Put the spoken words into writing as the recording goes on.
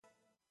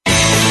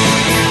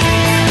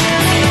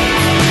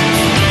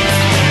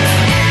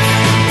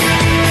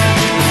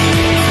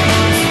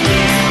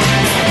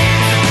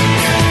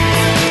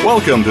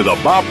Welcome to the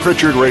Bob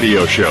Pritchard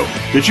Radio Show.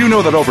 Did you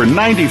know that over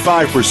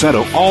 95%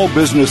 of all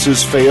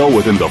businesses fail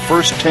within the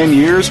first 10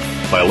 years?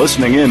 By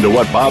listening in to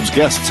what Bob's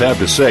guests have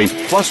to say,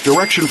 plus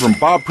direction from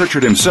Bob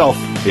Pritchard himself,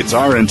 it's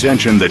our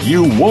intention that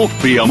you won't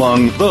be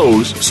among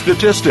those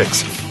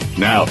statistics.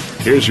 Now,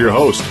 here's your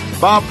host,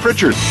 Bob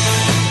Pritchard.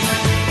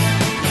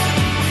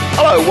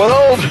 Hello,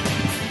 world.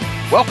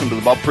 Welcome to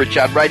the Bob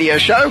Pritchard Radio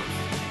Show.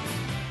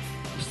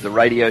 This is the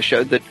radio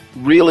show that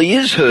really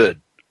is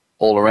heard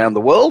all around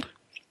the world.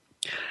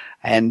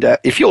 And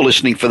if you're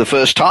listening for the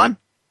first time,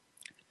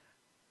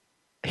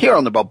 here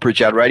on the Bob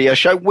Pritchard Radio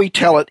Show, we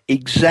tell it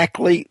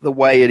exactly the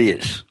way it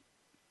is.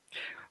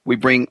 We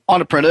bring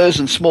entrepreneurs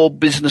and small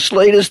business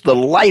leaders the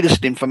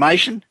latest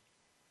information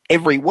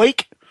every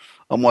week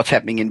on what's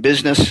happening in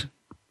business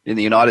in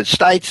the United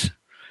States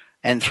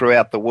and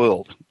throughout the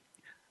world.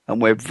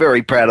 And we're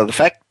very proud of the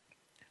fact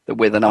that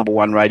we're the number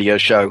one radio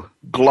show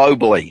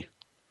globally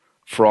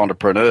for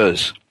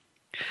entrepreneurs.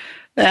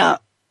 Now,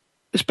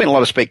 there's been a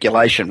lot of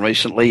speculation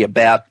recently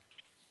about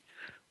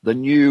the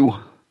new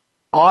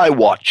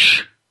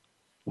iWatch,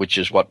 which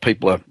is what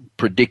people are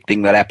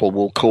predicting that Apple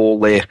will call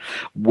their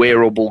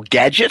wearable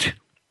gadget.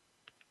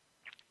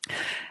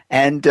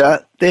 And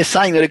they're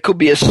saying that it could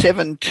be a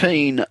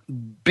 $17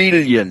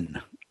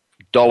 billion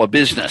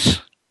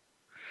business.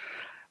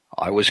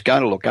 I was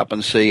going to look up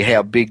and see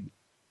how big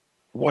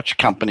watch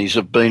companies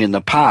have been in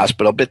the past,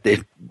 but I bet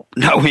they're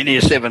nowhere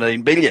near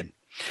 17 billion.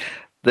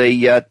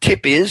 The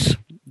tip is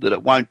that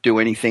it won't do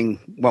anything,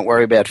 won't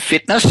worry about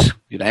fitness,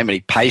 you know, how many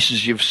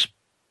paces you've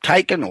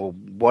taken or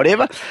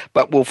whatever,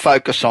 but will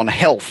focus on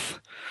health,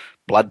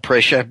 blood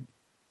pressure,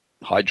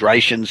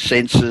 hydration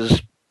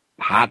sensors,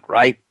 heart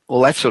rate,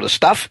 all that sort of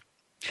stuff.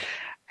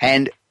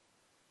 And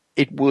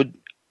it would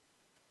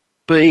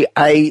be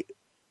a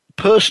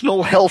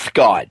personal health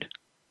guide,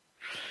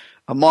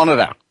 a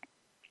monitor,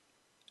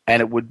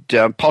 and it would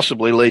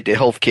possibly lead to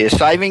healthcare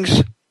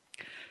savings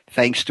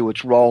thanks to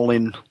its role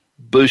in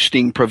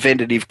boosting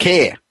preventative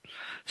care.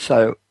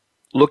 So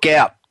look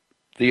out.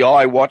 The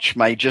iWatch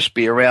may just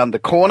be around the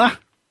corner,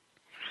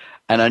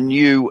 and a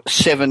new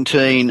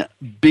 $17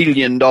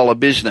 billion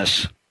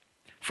business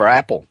for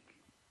Apple.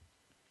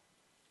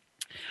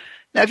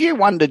 Now, have you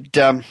wondered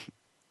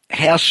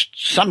how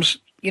some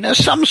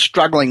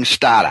struggling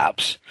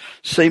startups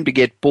seem to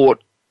get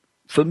bought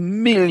for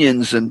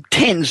millions and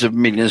tens of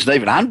millions and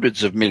even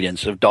hundreds of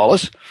millions of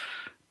dollars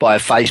by a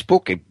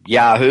Facebook, a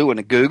Yahoo and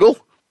a Google,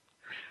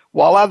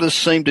 while others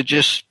seem to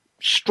just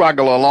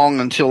struggle along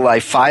until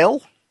they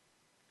fail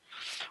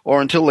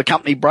or until the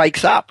company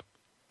breaks up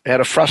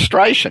out of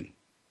frustration.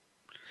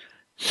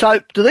 So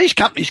do these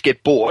companies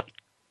get bought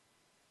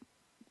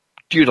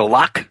due to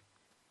luck,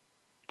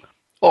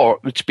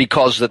 or it's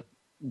because that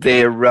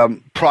their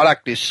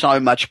product is so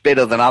much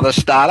better than other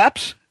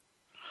startups,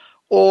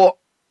 or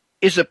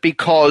is it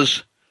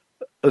because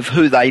of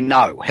who they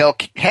know,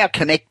 how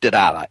connected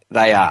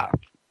they are?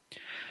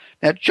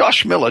 Now,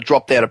 Josh Miller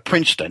dropped out of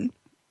Princeton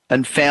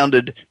and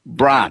founded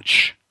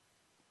Branch.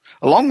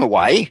 Along the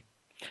way,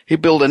 he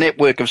built a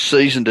network of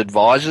seasoned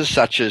advisors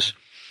such as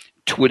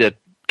Twitter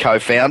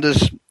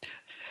co-founders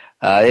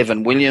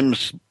Evan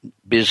Williams,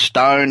 Biz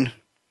Stone,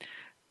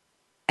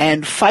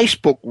 and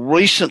Facebook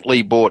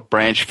recently bought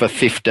Branch for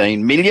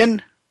 $15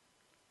 million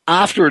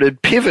after it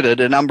had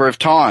pivoted a number of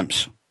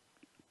times.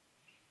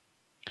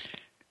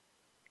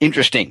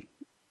 Interesting.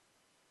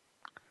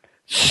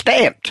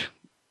 Stamped,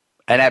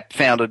 an app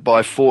founded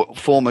by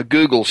former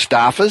Google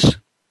staffers,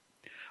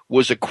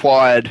 was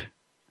acquired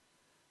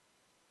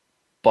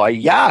by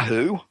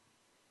Yahoo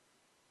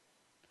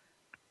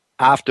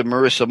after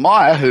Marissa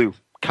Mayer, who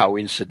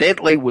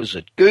coincidentally was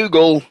at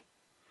Google,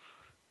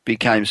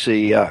 became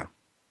CEO.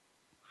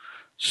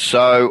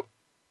 So,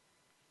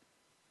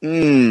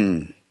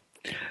 in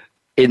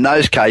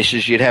those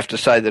cases, you'd have to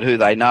say that who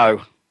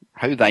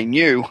they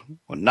knew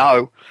or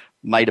know,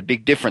 made a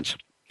big difference.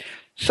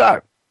 So,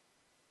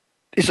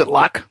 is it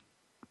luck,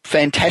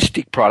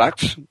 fantastic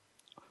products,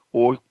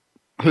 or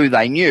who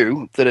they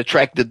knew that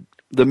attracted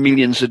the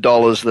millions of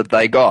dollars that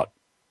they got?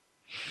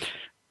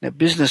 Now,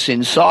 Business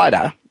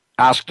Insider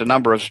asked a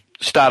number of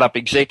startup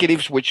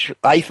executives which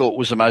they thought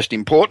was the most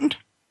important,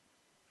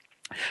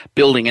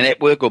 building a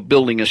network or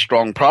building a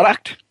strong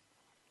product.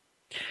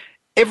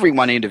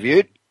 Everyone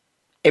interviewed,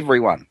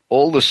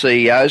 all the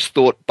CEOs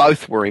thought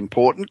both were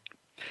important,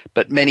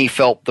 but many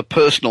felt the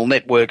personal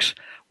networks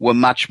were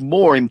much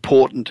more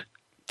important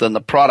than the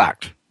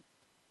product.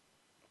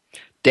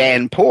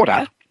 Dan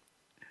Porter,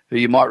 who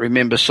you might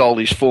remember sold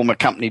his former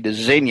company to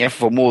Xenia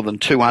for more than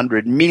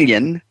 $200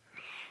 million,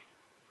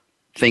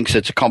 thinks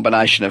it's a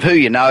combination of who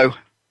you know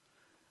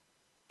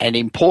and,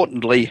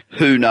 importantly,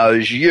 who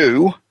knows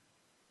you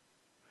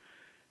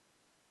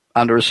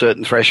under a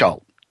certain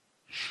threshold.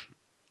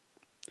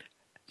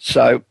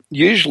 So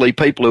usually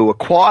people who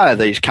acquire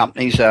these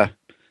companies are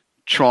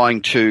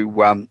trying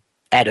to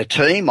add a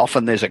team.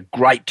 Often there's a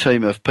great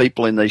team of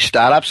people in these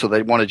startups, so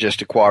they want to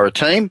just acquire a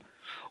team,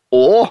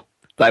 or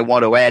they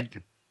want to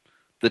add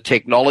the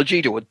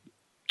technology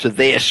to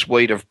their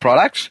suite of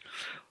products,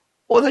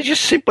 or they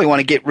just simply want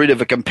to get rid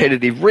of a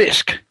competitive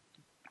risk.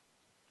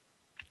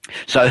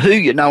 So who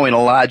you know in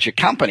a larger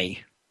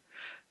company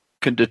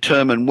can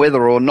determine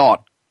whether or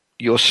not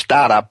your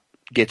startup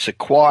gets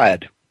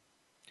acquired.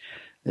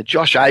 Now,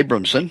 Josh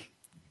Abramson,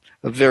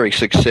 a very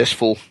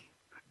successful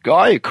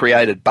guy who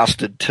created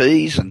Busted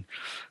Teas and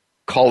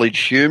College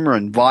Humour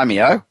and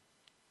Vimeo,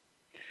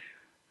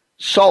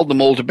 sold them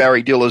all to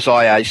Barry Diller's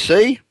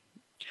IAC,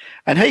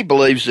 and he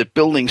believes that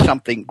building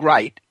something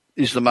great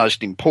is the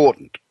most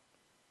important.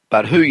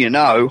 But who you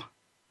know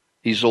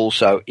is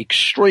also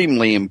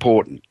extremely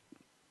important.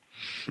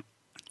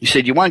 He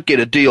said you won't get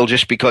a deal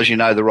just because you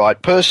know the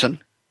right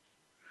person.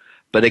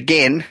 But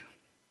again,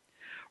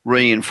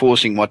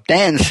 reinforcing what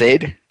Dan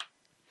said,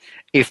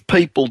 if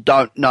people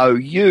don't know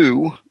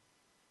you,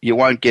 you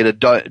won't get a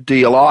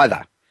deal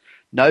either.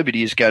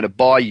 Nobody is going to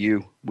buy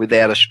you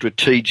without a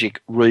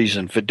strategic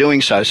reason for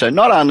doing so. So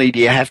not only do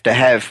you have to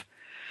have,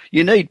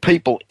 you need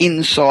people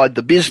inside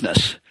the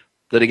business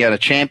that are going to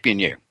champion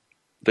you,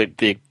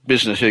 the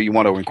business who you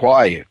want to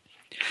acquire you.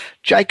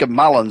 Jacob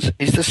Mullins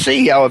is the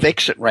CEO of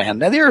Exit Round.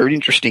 Now, they're an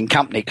interesting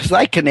company because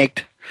they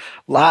connect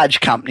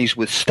large companies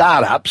with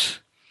startups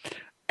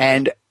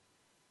and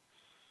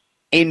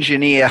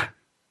engineer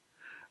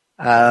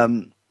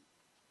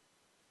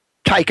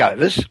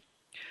takeovers.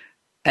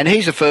 And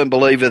he's a firm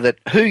believer that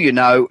who you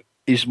know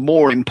is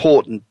more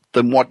important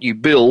than what you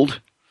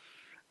build,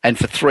 and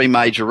for three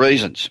major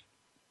reasons.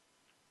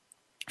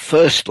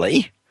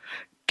 Firstly,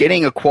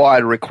 getting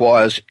acquired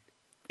requires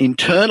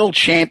internal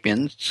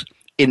champions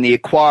in the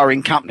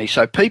acquiring company.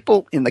 So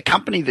people in the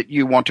company that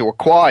you want to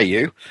acquire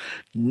you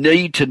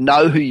need to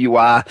know who you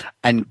are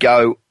and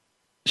go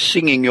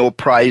singing your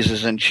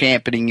praises and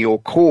championing your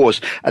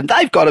cause. And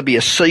they've got to be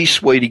a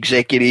C-suite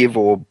executive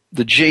or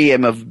the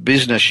GM of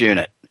business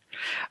unit.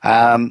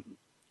 And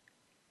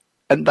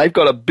they've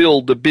got to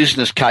build the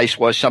business case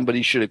why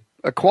somebody should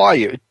acquire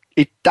you.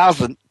 It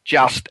doesn't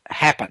just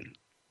happen.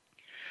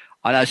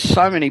 I know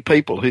so many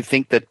people who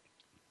think that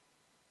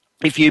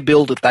if you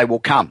build it, they will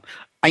come.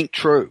 Ain't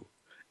true.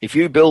 If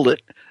you build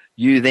it,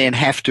 you then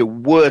have to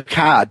work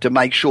hard to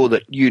make sure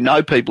that you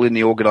know people in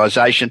the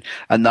organisation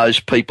and those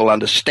people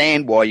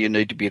understand why you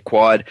need to be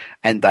acquired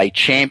and they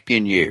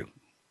champion you.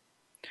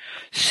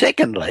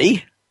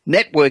 Secondly,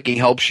 networking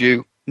helps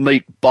you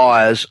meet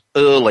buyers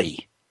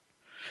early.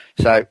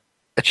 So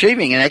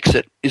achieving an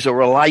exit is a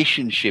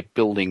relationship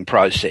building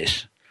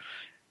process.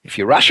 If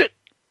you rush it,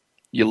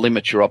 you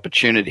limit your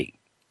opportunity.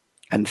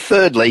 And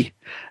thirdly,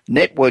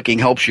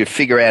 networking helps you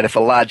figure out if a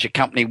larger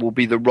company will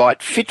be the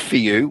right fit for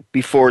you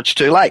before it's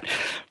too late.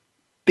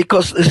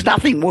 Because there's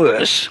nothing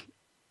worse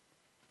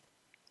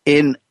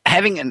in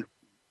having and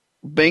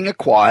being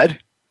acquired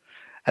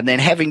and then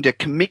having to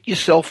commit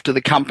yourself to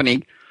the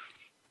company,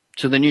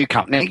 to the new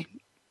company,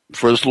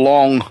 for as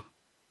long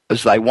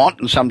as they want,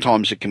 and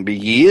sometimes it can be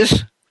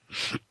years,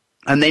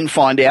 and then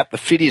find out the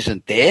fit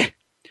isn't there.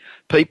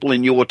 People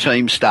in your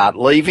team start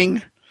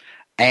leaving,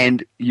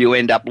 and you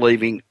end up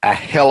leaving a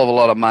hell of a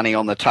lot of money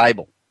on the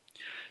table.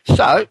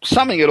 So,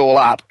 summing it all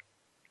up,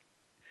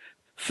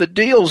 for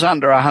deals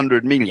under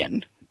 100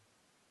 million,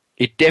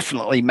 it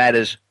definitely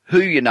matters who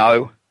you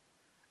know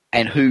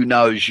and who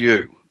knows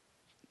you.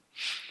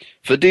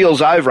 For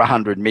deals over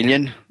 100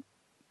 million,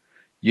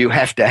 you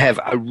have to have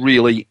a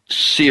really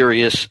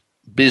serious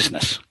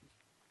business.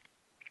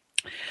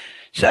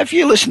 So if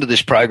you listen to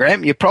this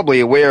program, you're probably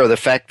aware of the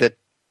fact that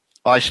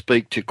I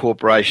speak to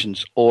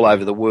corporations all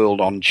over the world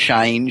on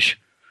change,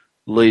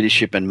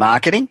 leadership and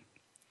marketing,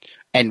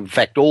 and in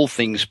fact all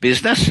things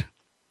business.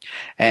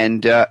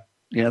 And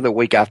the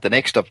week after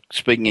next I'm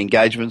speaking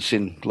engagements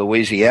in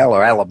Louisiana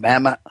or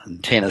Alabama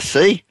and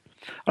Tennessee,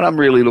 and I'm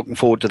really looking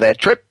forward to that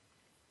trip.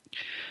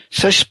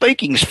 So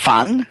speaking's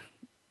fun,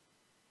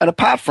 and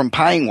apart from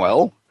paying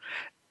well,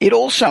 it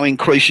also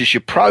increases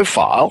your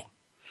profile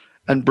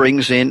and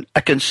brings in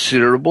a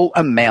considerable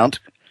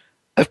amount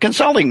of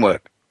consulting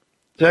work.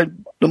 So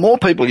the more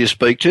people you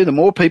speak to, the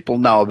more people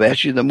know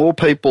about you, the more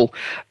people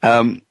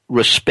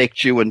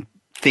respect you and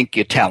think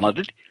you're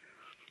talented,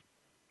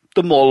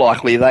 the more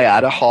likely they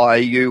are to hire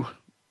you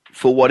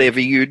for whatever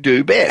you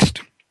do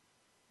best.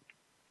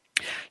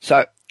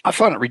 So I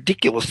find it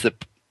ridiculous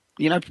that,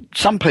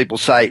 some people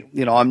say,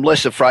 I'm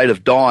less afraid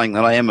of dying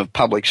than I am of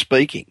public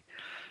speaking.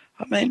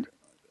 I mean,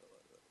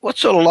 what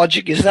sort of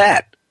logic is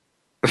that?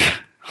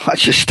 I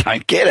just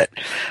don't get it.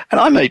 And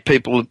I meet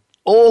people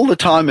all the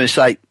time who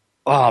say,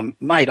 "Oh,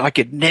 mate, I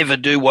could never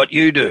do what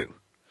you do."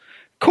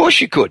 Of course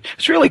you could.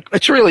 It's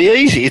really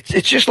easy.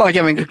 It's just like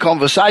having a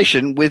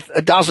conversation with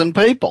a dozen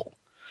people.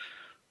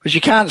 Because you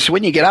can't,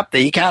 when you get up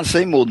there, you can't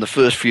see more than the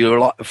first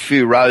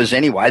few rows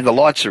anyway. The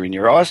lights are in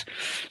your eyes.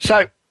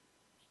 So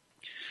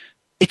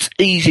it's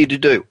easy to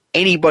do.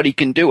 Anybody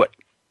can do it.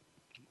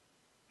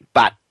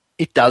 But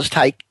it does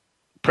take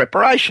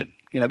preparation.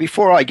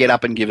 Before I get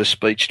up and give a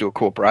speech to a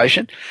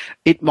corporation,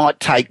 it might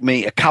take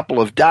me a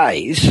couple of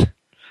days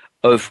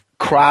of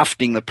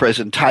crafting the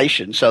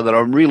presentation so that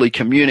I'm really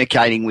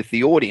communicating with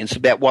the audience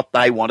about what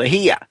they want to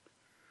hear.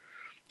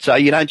 So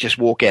you don't just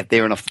walk out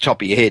there and off the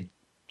top of your head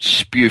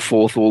spew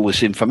forth all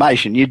this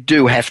information. You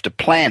do have to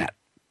plan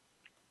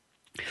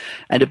it.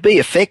 And to be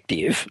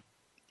effective,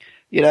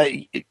 you know,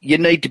 you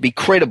need to be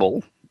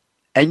credible,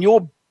 and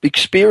your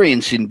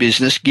experience in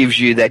business gives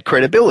you that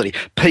credibility.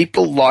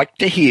 People like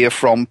to hear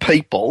from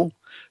people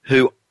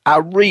who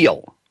are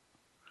real,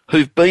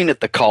 who've been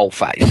at the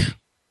coalface.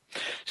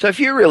 So if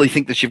you really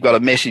think that you've got a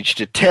message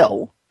to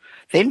tell,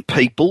 then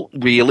people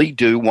really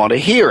do want to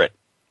hear it.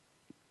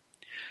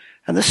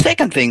 And the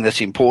second thing that's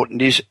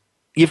important is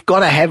you've got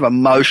to have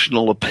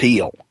emotional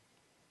appeal.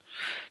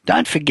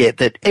 Don't forget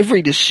that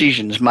every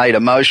decision's made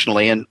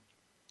emotionally, and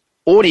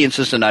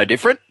audiences are no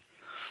different.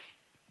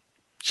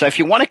 So if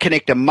you want to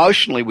connect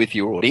emotionally with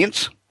your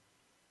audience,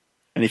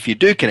 and if you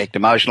do connect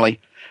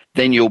emotionally,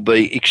 then you'll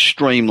be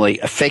extremely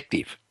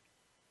effective.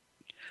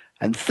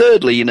 And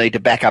thirdly, you need to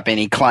back up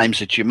any claims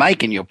that you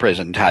make in your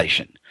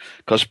presentation,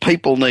 because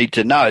people need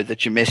to know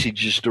that your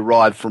message is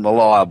derived from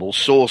reliable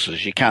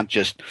sources. You can't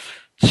just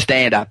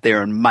stand up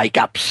there and make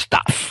up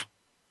stuff.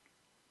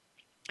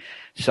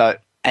 So,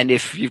 and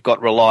if you've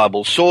got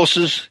reliable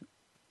sources,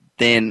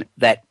 then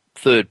that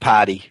third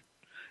party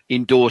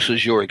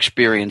endorses your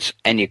experience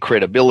and your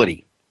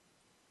credibility.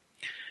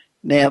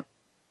 Now,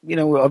 you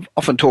know, I've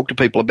often talked to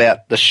people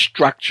about the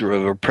structure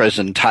of a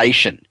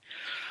presentation.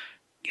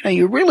 You know,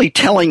 you're really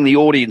telling the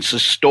audience a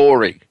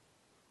story.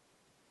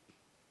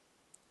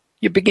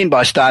 You begin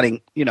by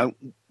starting, you know,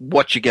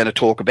 what you're going to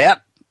talk about,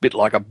 a bit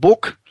like a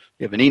book.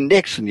 You have an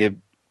index, and you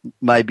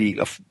maybe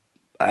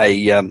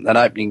an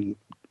opening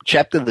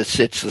chapter that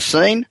sets the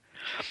scene.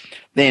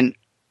 Then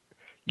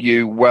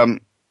you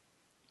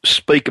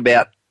speak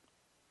about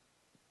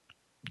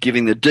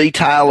giving the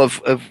detail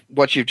of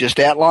what you've just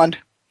outlined.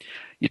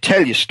 You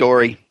tell your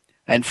story,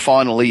 and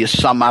finally you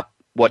sum up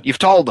what you've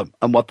told them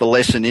and what the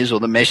lesson is, or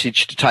the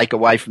message to take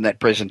away from that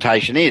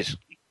presentation is.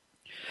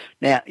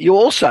 Now, you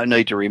also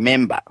need to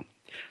remember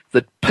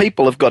that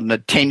people have got an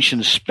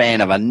attention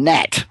span of a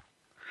gnat.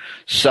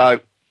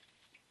 So,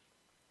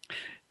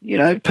 you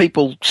know,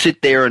 people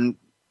sit there and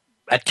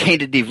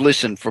attentive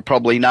listen for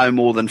probably no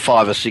more than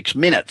 5 or 6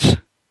 minutes.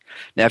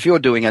 Now, if you're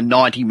doing a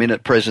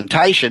 90-minute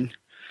presentation,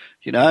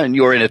 you know, and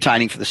you're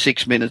entertaining for the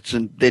 6 minutes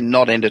and then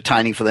not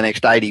entertaining for the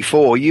next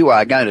 84, you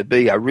are going to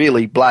be a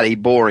really bloody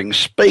boring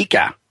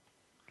speaker.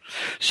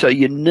 So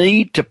you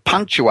need to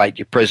punctuate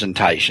your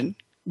presentation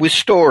with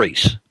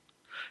stories.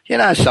 You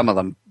know, some of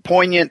them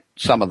poignant,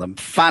 some of them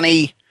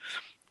funny.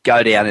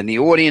 Go down in the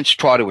audience,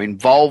 try to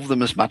involve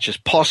them as much as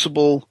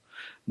possible.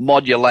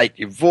 Modulate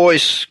your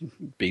voice,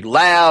 be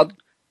loud,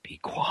 be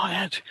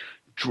quiet,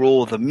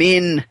 draw them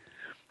in,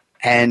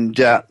 and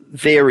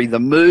vary the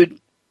mood,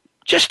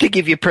 just to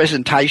give your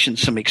presentation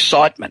some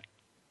excitement.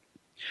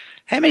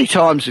 How many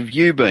times have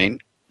you been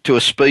to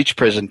a speech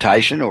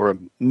presentation or a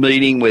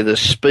meeting where the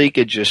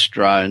speaker just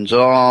drones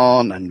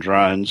on and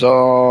drones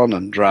on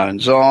and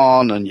drones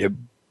on, and you're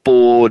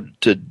bored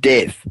to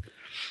death?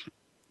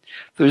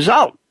 The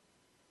result,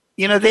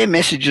 you know, their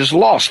message is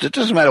lost. It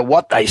doesn't matter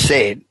what they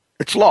said,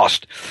 it's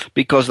lost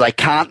because they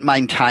can't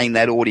maintain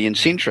that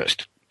audience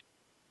interest.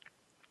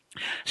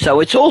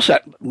 So it's also,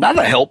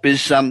 another help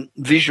is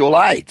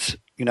visual aids.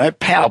 You know,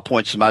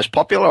 PowerPoint's the most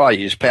popular. I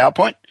use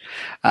PowerPoint.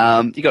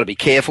 You've got to be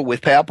careful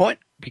with PowerPoint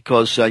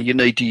because you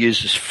need to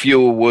use as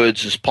fewer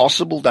words as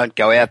possible. Don't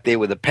go out there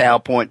with a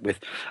PowerPoint with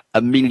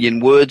 1 million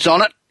words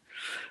on it.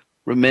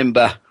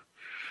 Remember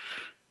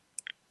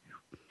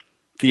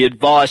the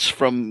advice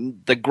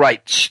from the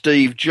great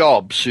Steve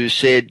Jobs, who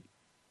said,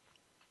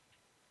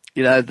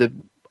 you know, the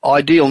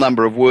ideal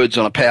number of words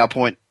on a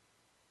PowerPoint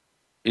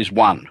is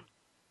 1.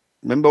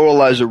 Remember all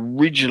those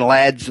original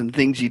ads and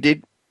things he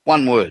did?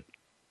 1 word.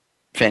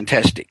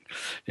 Fantastic.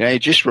 You know, he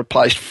just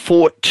replaced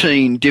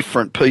 14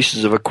 different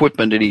pieces of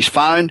equipment in his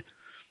phone,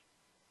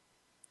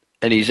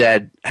 and his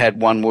ad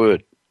had 1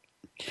 word.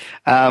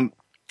 So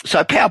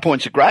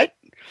PowerPoints are great,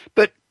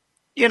 but,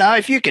 you know,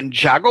 if you can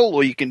juggle,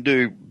 or you can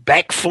do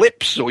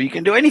backflips, or you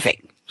can do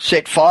anything,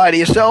 set fire to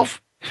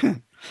yourself,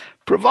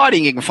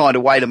 providing you can find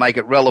a way to make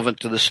it relevant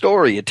to the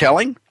story you're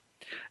telling,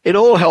 it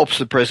all helps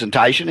the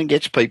presentation and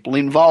gets people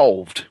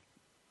involved.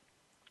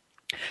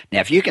 Now,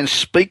 if you can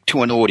speak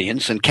to an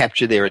audience and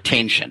capture their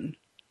attention,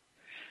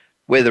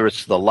 whether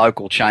it's the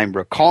local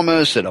Chamber of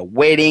Commerce, at a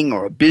wedding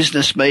or a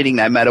business meeting,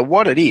 no matter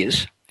what it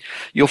is,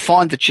 you'll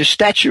find that your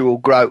stature will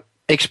grow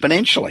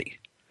exponentially.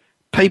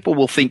 People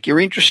will think you're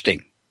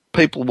interesting.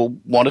 People will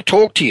want to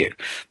talk to you.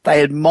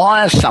 They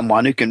admire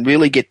someone who can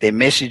really get their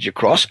message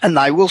across, and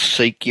they will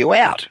seek you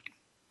out.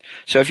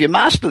 So if you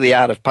master the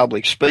art of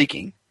public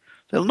speaking,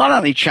 it'll not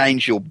only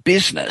change your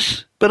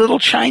business, but it'll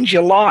change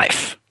your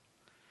life.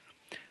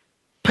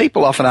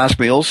 People often ask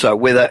me also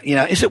whether, you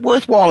know, is it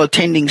worthwhile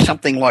attending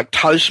something like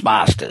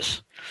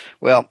Toastmasters?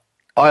 Well,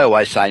 I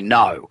always say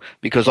no,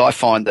 because I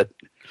find that,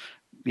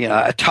 you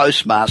know, a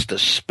Toastmaster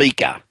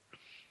speaker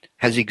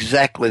has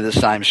exactly the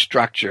same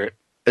structure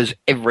as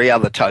every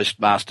other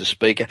Toastmaster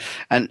speaker.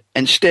 And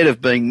instead of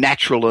being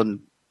natural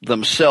in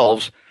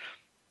themselves,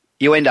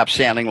 you end up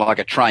sounding like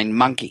a trained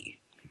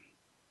monkey.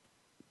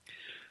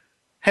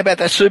 How about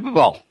that Super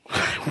Bowl?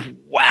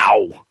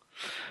 Wow.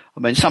 I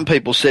mean, some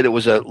people said it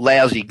was a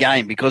lousy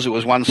game because it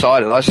was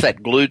one-sided. I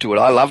sat glued to it.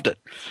 I loved it.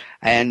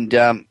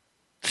 And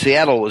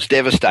Seattle was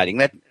devastating.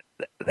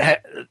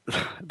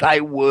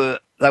 They were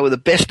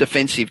the best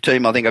defensive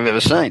team I think I've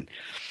ever seen.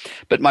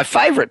 But my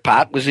favourite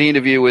part was the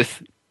interview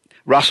with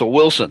Russell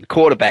Wilson,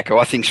 quarterback, who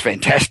I think is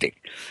fantastic,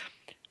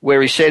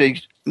 where he said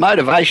his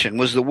motivation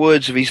was the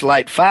words of his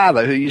late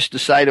father, who used to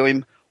say to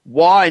him,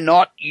 "Why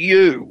not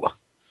you?"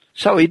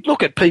 So he'd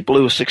look at people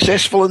who were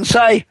successful and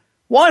say,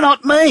 "Why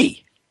not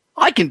me?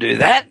 I can do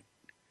that.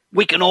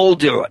 We can all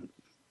do it."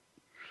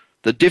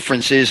 The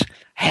difference is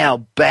how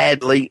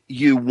badly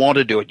you want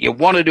to do it. You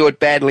want to do it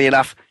badly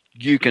enough,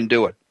 you can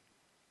do it.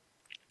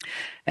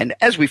 And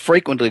as we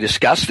frequently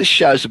discuss, this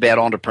show's about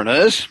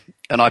entrepreneurs,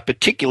 and I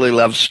particularly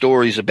love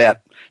stories about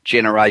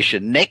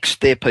Generation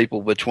Next. They're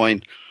people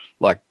between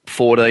like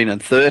 14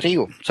 and 30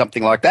 or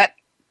something like that.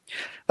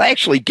 They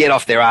actually get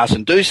off their arse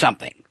and do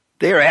something.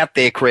 They're out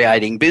there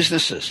creating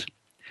businesses.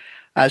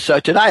 So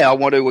today I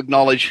want to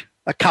acknowledge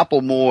a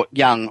couple more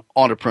young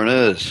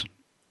entrepreneurs.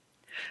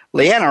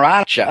 Leanna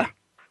Archer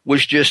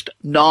was just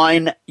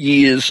 9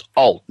 years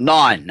old,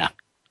 9,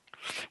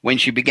 when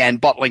she began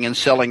bottling and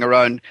selling her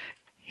own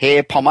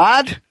hair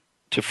pomade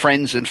to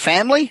friends and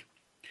family.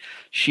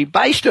 She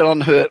based it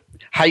on her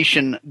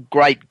Haitian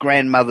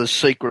great-grandmother's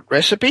secret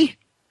recipe.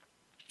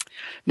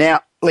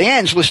 Now,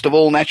 Leanne's list of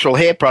all natural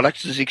hair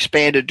products has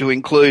expanded to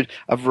include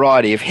a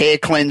variety of hair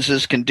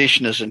cleansers,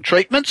 conditioners and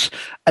treatments,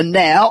 and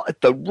now,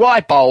 at the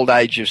ripe old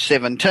age of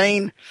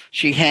 17,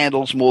 she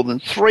handles more than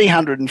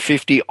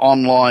 350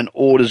 online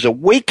orders a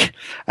week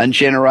and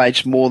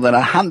generates more than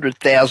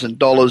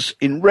 $100,000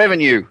 in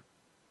revenue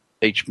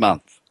each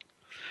month.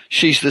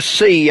 She's the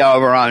CEO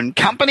of her own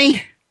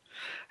company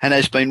and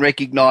has been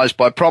recognised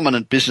by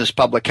prominent business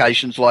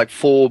publications like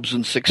Forbes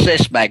and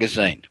Success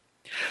magazine.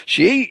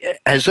 She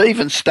has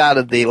even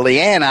started the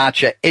Leanne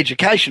Archer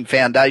Education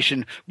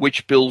Foundation,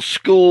 which builds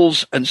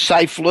schools and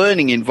safe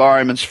learning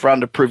environments for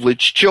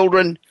underprivileged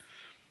children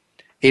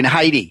in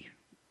Haiti.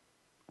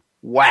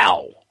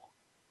 Wow.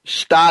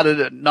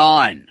 Started at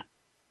 9,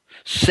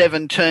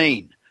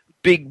 17,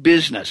 big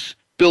business,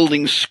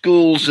 building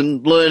schools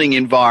and learning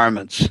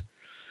environments.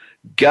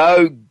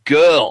 Go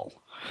girl.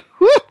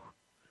 Woo!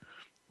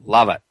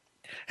 Love it.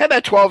 How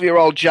about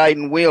 12-year-old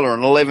Jaden Wheeler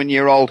and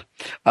 11-year-old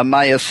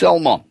Amaya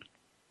Selmon,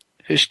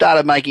 who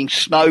started making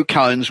snow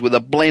cones with a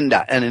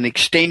blender and an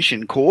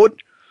extension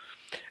cord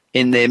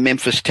in their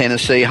Memphis,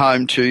 Tennessee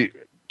home 2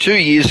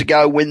 years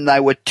ago when they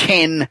were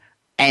 10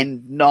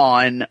 and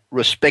 9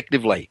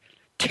 respectively.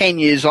 10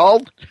 years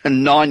old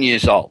and 9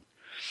 years old.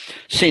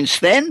 Since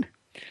then,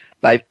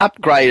 they've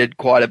upgraded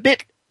quite a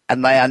bit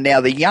and they are now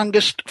the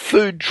youngest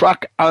food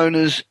truck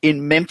owners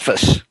in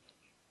Memphis.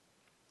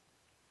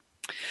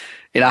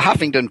 In a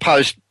Huffington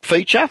Post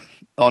feature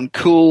on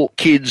Cool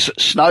Kids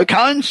Snow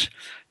Cones,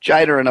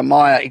 Jada and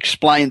Amaya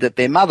explained that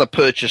their mother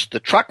purchased the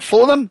truck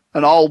for them,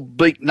 an old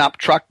beaten-up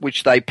truck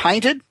which they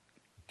painted,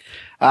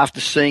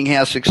 after seeing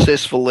how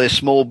successful their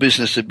small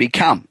business had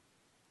become.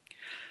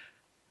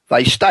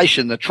 They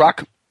stationed the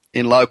truck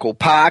in local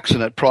parks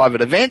and at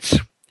private events,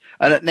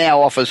 and it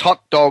now offers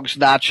hot dogs,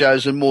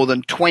 nachos, and more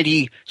than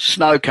 20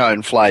 snow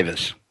cone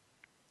flavours.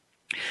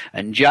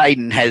 And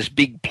Jaden has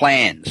big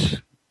plans.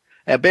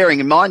 Now, bearing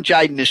in mind,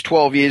 Jaden is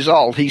 12 years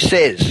old, he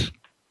says,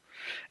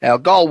 "Our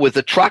goal with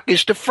the truck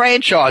is to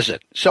franchise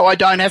it so I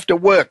don't have to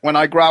work when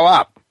I grow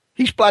up."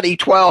 He's bloody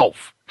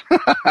 12.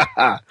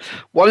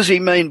 What does he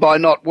mean by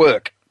not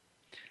work?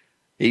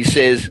 He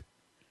says,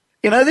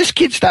 this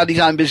kid started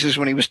his own business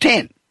when he was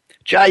 10.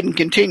 Jaden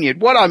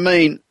continued, "What I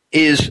mean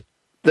is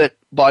that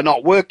by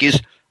not work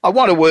is I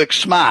want to work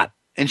smart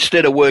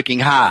instead of working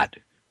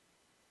hard."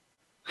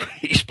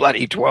 He's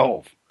bloody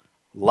 12.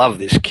 Love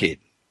this kid.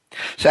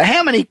 So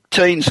how many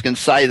teens can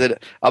say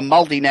that a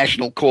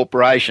multinational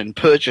corporation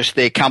purchased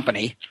their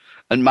company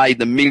and made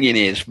them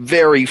millionaires?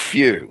 Very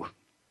few.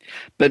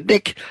 But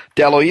Nick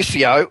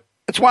D'Aloisio,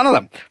 it's one of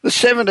them. The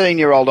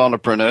 17-year-old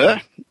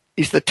entrepreneur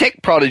is the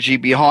tech prodigy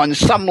behind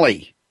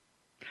Summly,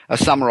 a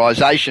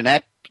summarization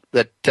app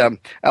that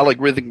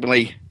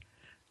algorithmically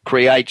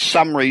creates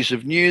summaries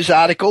of news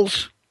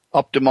articles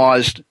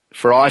optimized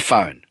for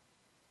iPhone.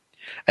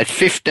 At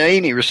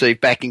 15, he received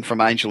backing from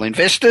angel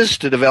investors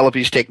to develop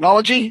his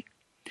technology.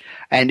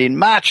 And in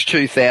March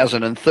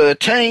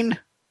 2013,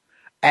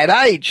 at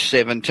age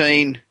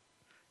 17,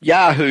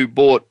 Yahoo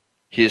bought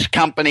his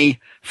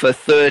company for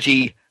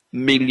 $30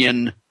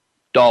 million.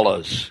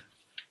 Go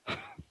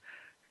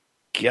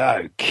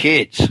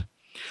kids.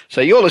 So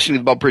you're listening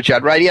to the Bob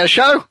Pritchard Radio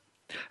Show.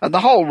 And the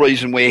whole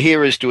reason we're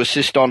here is to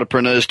assist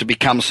entrepreneurs to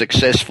become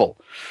successful.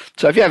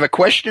 So if you have a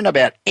question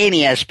about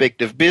any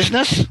aspect of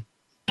business,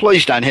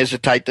 please don't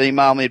hesitate to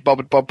email me at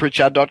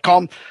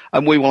bob@bobpritchard.com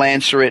and we will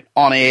answer it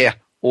on air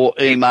or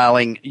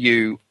emailing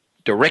you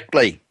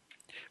directly.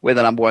 We're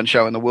the number one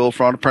show in the world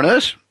for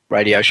entrepreneurs,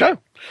 radio show.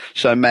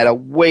 So no matter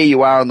where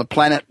you are on the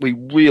planet, we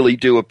really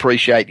do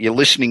appreciate you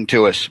listening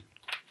to us.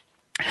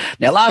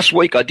 Now, last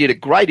week I did a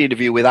great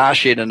interview with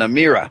Arshad and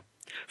Amira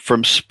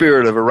from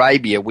Spirit of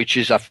Arabia, which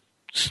is a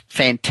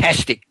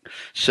fantastic,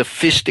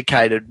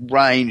 sophisticated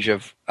range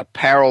of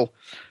apparel.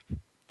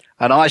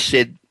 And I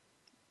said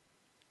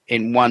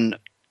in one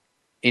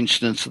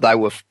instance they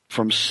were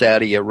from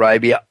Saudi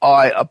Arabia.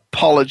 I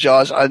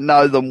apologise. I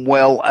know them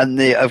well, and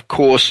they're, of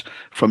course,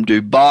 from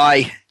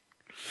Dubai.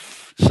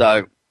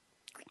 So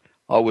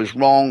I was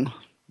wrong.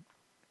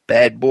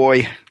 Bad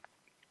boy.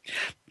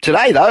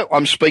 Today, though,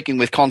 I'm speaking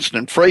with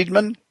Constance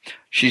Freedman.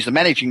 She's the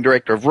Managing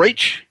Director of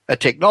Reach, a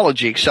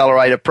technology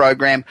accelerator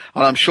program,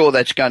 and I'm sure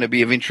that's going to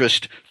be of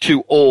interest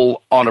to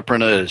all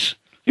entrepreneurs.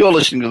 You're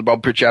listening to the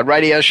Bob Pritchard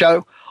Radio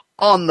Show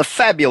on the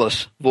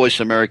fabulous Voice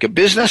America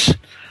Business,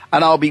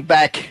 and I'll be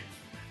back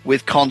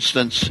with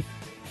Constance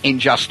in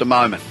just a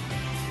moment.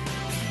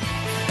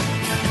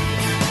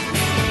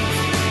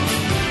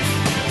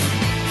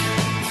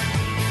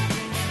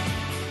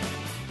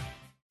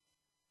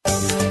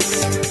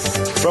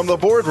 From the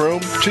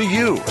boardroom to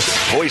you,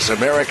 Voice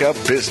America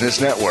Business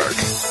Network.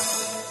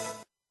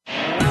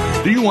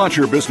 Do you want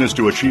your business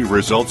to achieve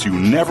results you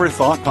never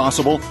thought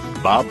possible?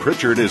 Bob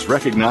Pritchard is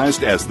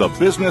recognized as the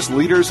Business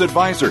Leader's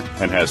Advisor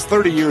and has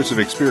 30 years of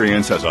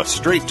experience as a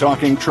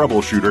straight-talking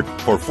troubleshooter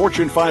for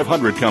Fortune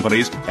 500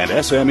 companies and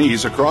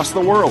SMEs across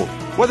the world.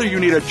 Whether you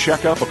need a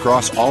checkup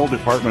across all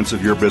departments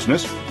of your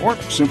business or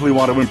simply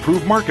want to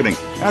improve marketing,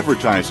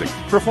 advertising,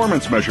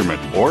 performance measurement,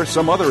 or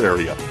some other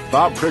area,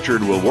 Bob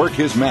Pritchard will work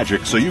his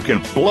magic so you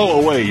can blow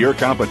away your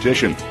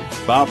competition.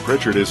 Bob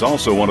Pritchard is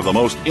also one of the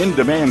most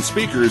in-demand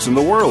speakers in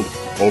the world.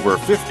 Over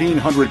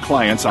 1,500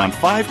 clients on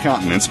 5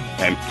 continents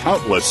and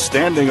countless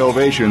standing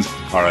ovations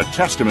are a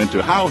testament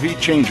to how he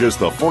changes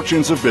the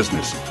fortunes of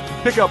business.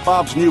 Pick up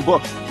Bob's new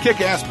book,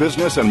 Kick-Ass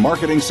Business and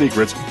Marketing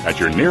Secrets,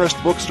 at your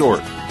nearest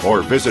bookstore,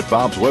 or visit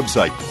Bob's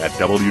website at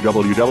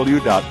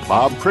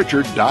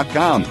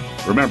www.bobpritchard.com.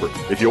 Remember,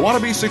 if you want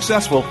to be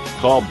successful,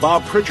 call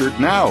Bob Pritchard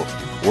now.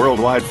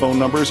 Worldwide phone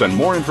numbers and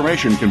more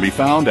information can be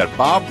found at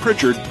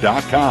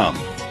bobpritchard.com.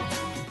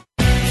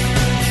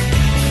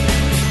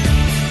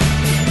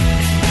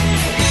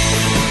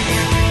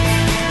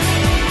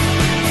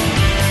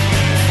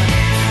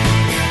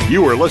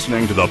 You are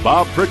listening to the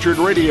Bob Pritchard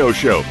Radio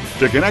Show.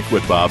 To connect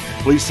with Bob,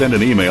 please send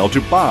an email to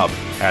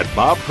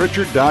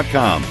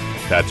bob@bobpritchard.com.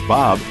 That's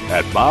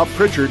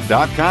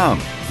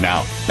bob@bobpritchard.com.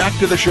 Now, back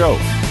to the show.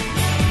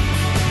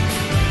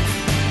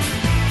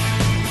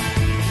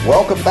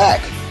 Welcome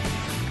back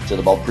to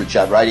the Bob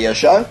Pritchard Radio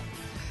Show.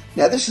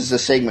 Now, this is a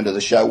segment of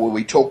the show where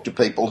we talk to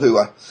people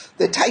who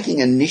they're taking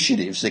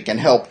initiatives that can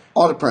help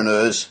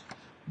entrepreneurs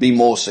be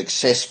more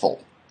successful.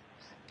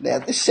 Now,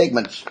 this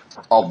segment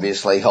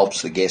obviously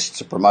helps the guests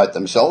to promote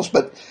themselves,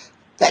 but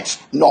that's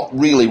not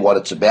really what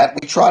it's about.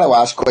 We try to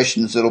ask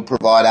questions that will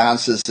provide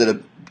answers that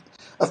are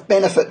of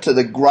benefit to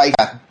the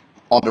greater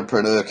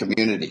entrepreneur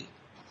community.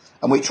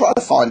 And we try to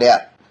find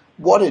out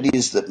what it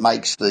is that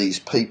makes these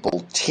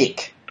people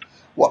tick,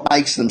 what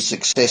makes them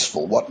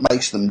successful, what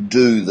makes them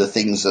do the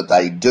things that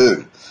they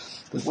do.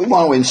 Because we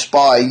want to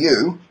inspire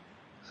you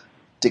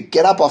to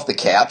get up off the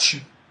couch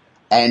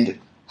and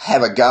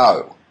have a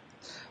go.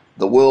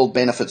 The world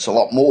benefits a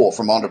lot more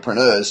from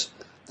entrepreneurs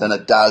than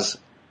it does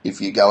if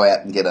you go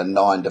out and get a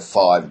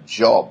 9-to-5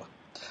 job.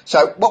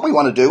 So what we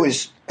want to do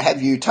is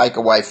have you take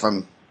away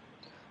from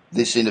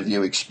this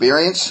interview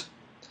experience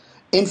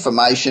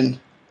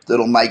information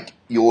that'll make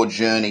your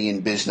journey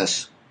in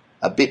business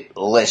a bit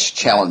less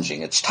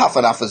challenging. It's tough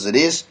enough as it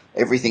is.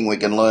 Everything we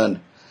can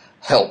learn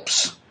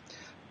helps.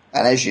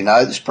 And as you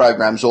know, this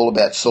program's all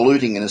about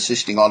saluting and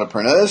assisting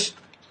entrepreneurs,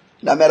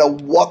 no matter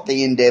what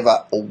the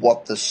endeavour or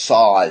what the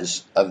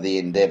size of the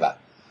endeavour,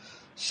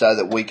 so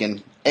that we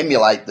can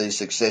emulate these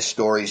success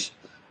stories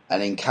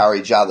and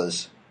encourage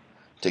others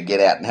to get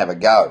out and have a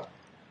go.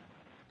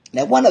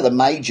 Now, one of the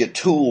major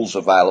tools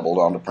available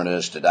to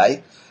entrepreneurs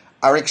today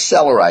are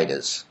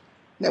accelerators.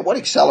 Now, what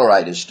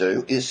accelerators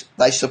do is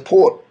they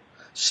support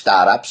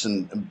startups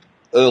and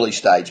early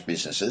stage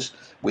businesses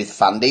with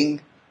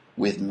funding,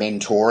 with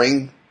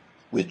mentoring,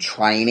 with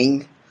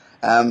training,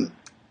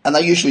 and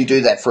they usually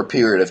do that for a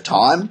period of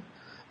time.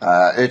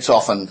 It's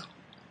often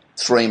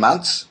 3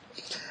 months.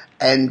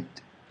 And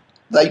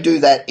they do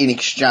that in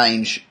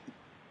exchange,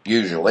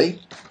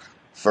 usually,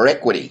 for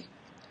equity.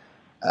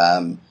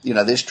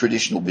 There's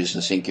traditional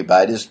business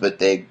incubators, but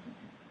they're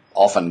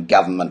often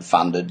government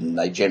funded and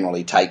they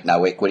generally take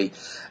no equity,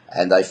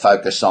 and they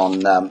focus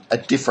on a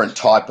different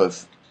type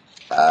of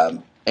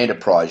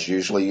enterprise,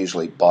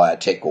 usually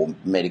biotech or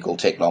medical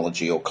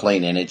technology or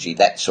clean energy,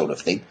 that sort of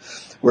thing.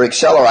 Where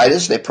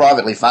accelerators, they're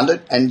privately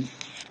funded and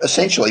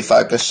essentially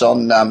focus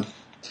on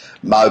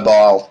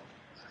mobile,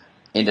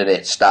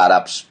 internet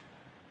startups,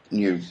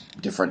 new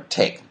different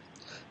tech.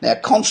 Now,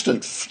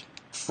 Constance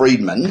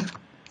Freedman,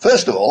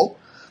 first of all,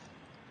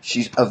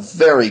 she's a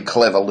very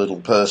clever little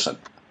person.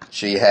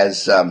 She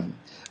has an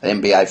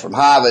MBA from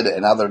Harvard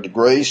and other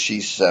degrees.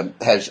 She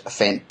has a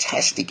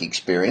fantastic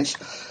experience.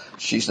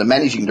 She's the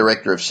Managing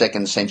Director of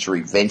Second Century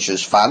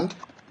Ventures Fund,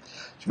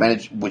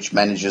 which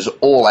manages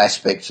all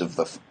aspects of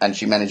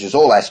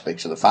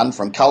the fund,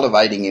 from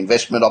cultivating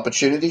investment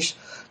opportunities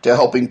to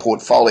helping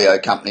portfolio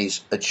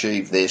companies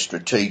achieve their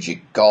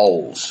strategic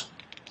goals.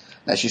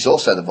 Now, she's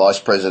also the Vice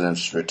President of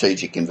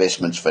Strategic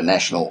Investments for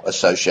National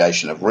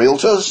Association of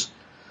Realtors,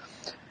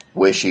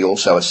 where she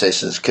also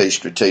assesses key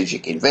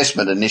strategic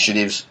investment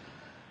initiatives.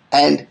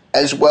 And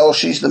as well,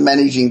 she's the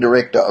Managing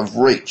Director of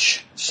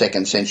REACH,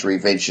 Second Century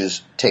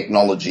Ventures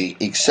Technology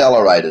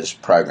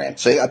Accelerators Program.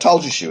 See, I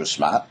told you she was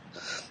smart.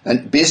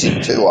 And busy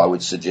too, I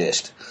would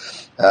suggest.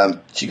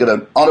 She's got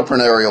an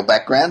entrepreneurial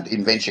background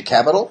in venture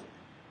capital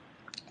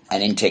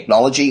and in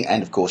technology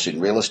and, of course, in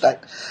real estate.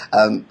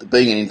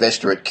 Being an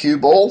investor at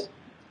Q-Ball,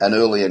 an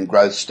early and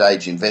growth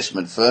stage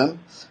investment firm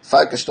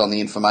focused on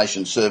the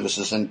information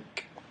services and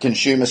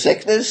consumer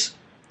sectors.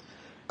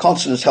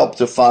 Constance helped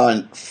to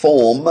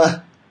form,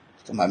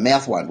 my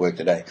mouth won't work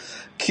today,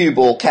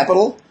 Q-Ball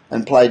Capital,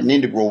 and played an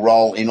integral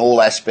role in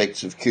all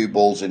aspects of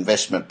Q-Ball's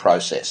investment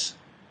process.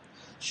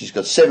 She's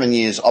got 7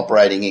 years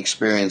operating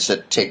experience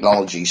at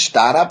technology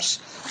startups,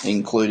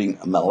 including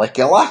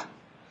Molecular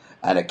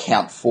and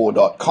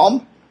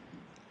Account4.com.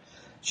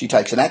 She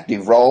takes an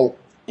active role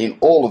in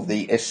all of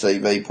the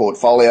SCV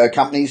portfolio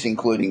companies,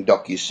 including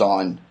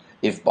DocuSign,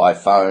 If by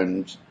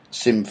Phone,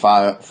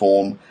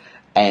 SimForm,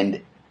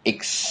 and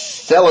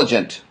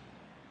Xceligent.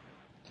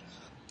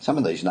 Some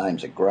of these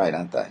names are great,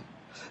 aren't they?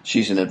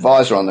 She's an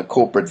advisor on the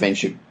Corporate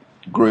Venture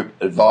Group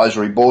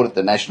Advisory Board at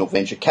the National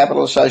Venture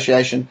Capital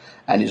Association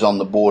and is on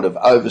the board of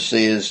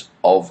overseers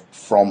of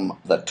From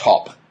the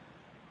Top.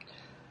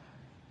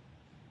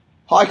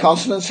 Hi,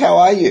 Constance. How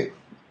are you?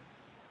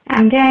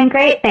 I'm doing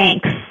great,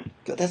 thanks.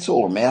 God, that's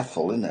all a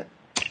mouthful, isn't it?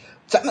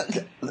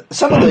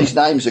 Some of these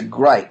names are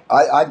great.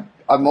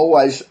 I'm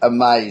always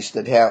amazed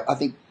at how I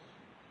think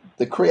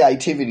the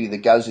creativity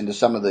that goes into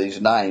some of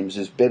these names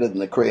is better than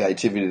the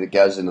creativity that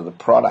goes into the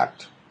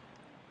product.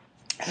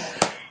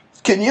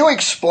 Can you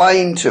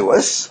explain to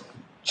us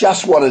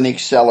just what an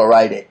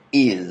accelerator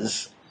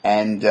is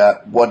and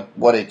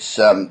what its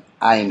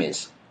aim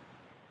is?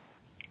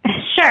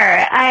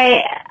 Sure.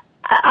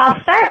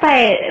 I'll start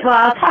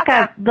I'll talk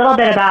a little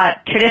bit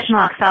about traditional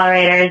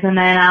accelerators, and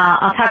then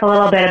I'll talk a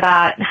little bit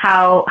about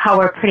how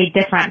we're pretty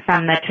different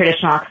from the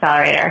traditional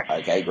accelerator.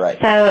 Okay,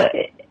 great. So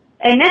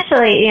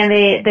initially,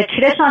 the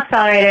traditional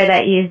accelerator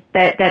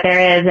that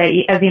there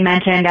is, as you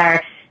mentioned,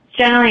 are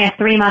generally a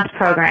 3-month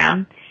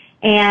program.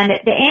 And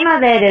the aim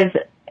of it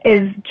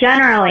is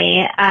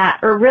generally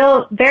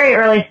very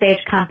early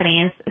stage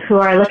companies who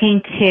are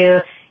looking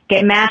to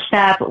get matched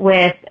up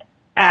with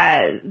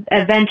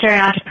a venture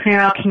and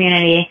entrepreneurial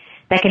community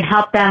that can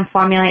help them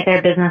formulate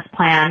their business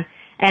plan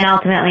and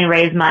ultimately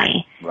raise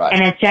money. Right.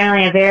 And it's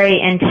generally a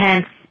very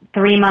intense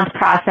 3-month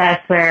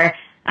process where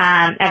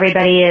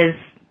everybody is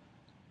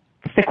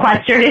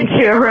sequestered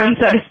into a room,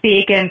 so to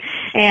speak, and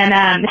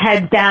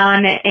heads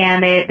down,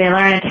 and they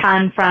learn a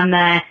ton from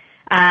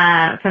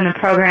the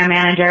program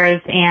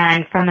managers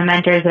and from the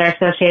mentors that are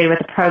associated with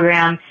the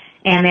program.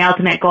 And the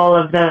ultimate goal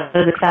of those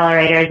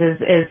accelerators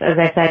is, as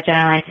I said,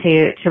 generally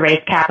to raise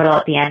capital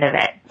at the end of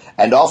it.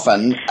 And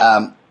often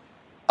a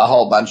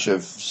whole bunch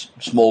of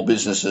small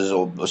businesses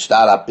or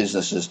startup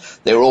businesses,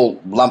 they're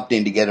all lumped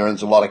in together, and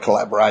there's a lot of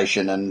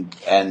collaboration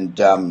and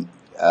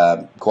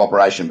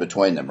cooperation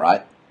between them,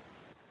 right?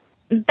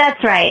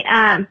 That's right.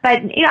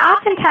 But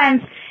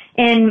oftentimes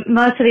in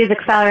most of these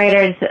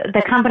accelerators,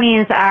 the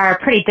companies are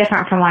pretty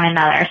different from one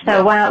another.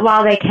 So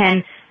while they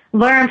can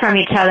learn from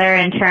each other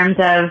in terms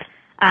of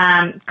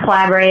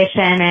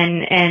collaboration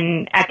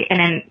and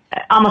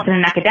almost in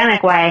an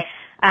academic way,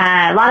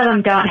 a lot of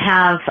them don't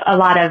have a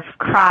lot of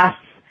cross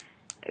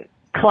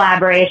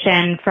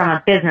collaboration from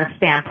a business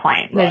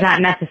standpoint. Right. There's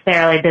not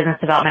necessarily business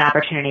development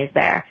opportunities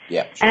there.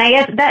 Yeah, sure. And I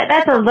guess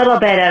that's a little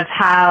bit of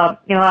how,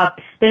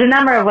 there's a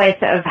number of ways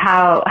of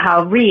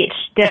how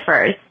REACH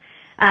differs.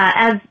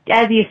 As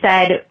you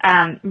said,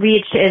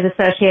 REACH is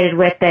associated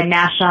with the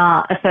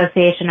National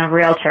Association of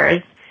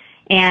Realtors,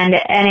 and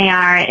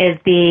NAR is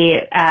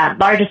the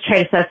largest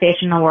trade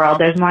association in the world.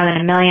 There's more than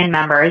 1 million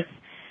members.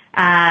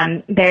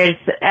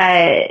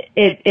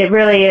 It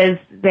really is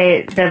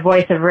the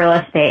voice of real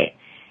estate.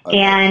 Okay.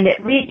 And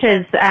REACH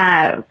is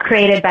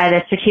created by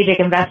the strategic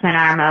investment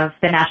arm of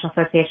the National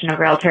Association of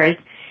Realtors,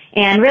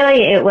 and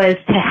really it was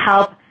to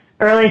help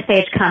early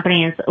stage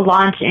companies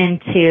launch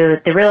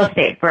into the real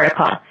estate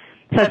vertical.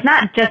 So it's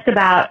not just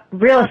about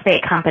real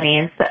estate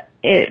companies,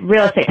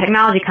 real estate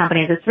technology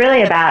companies. It's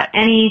really about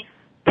any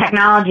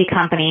technology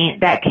company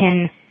that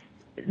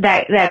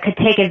could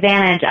take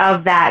advantage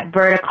of that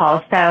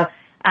vertical. So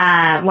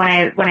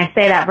when I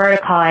say that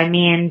vertical, I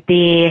mean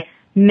the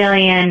 1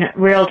 million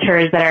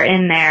realtors that are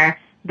in there,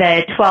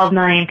 the 12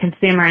 million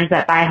consumers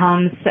that buy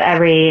homes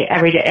every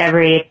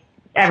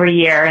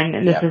year,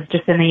 and this is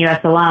just in the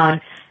U.S. alone.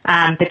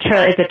 It's a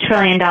 $1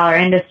 trillion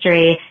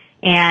industry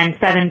and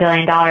 $7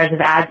 billion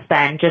of ad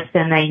spend just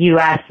in the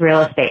U.S.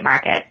 real estate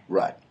market.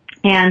 Right.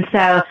 And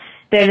so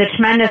there's a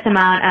tremendous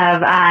amount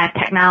of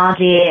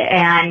technology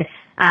and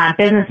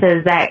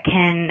businesses that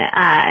can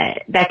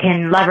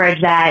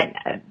leverage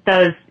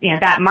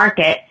that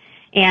market.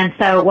 And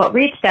so what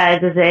REACH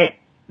does is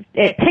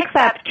it picks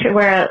up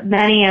where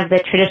many of the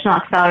traditional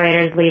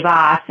accelerators leave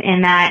off,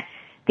 in that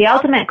the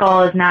ultimate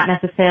goal is not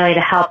necessarily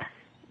to help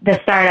the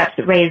startups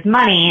raise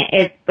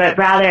money, but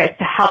rather it's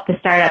to help the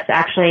startups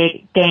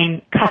actually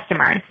gain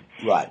customers.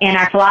 Right. And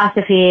our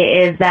philosophy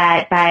is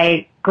that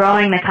by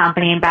growing the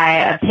company, by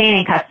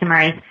obtaining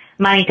customers,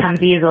 money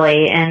comes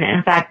easily. And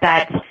in fact,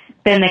 that's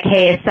been the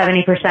case.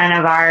 70%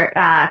 of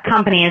our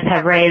companies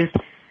have raised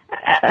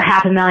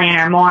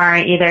 $500,000 or more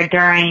either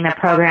during the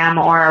program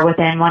or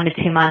within 1 to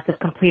 2 months of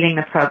completing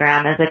the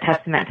program as a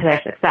testament to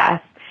their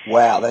success.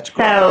 Wow, that's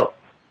great. So,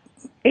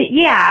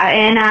 yeah,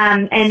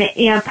 and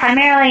you know,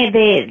 primarily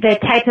the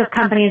types of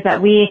companies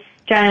that we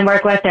generally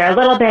work with, they're a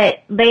little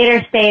bit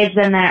later stage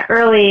than the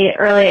early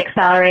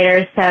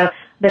accelerators. So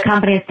the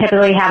companies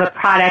typically have a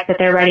product that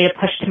they're ready to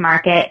push to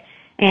market.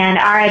 And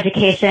our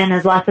education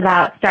is less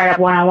about startup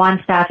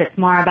 101 stuff. It's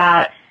more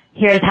about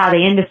here's how the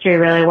industry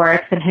really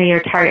works and who your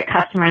target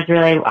customers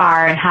really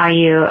are and how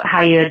you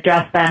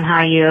address them,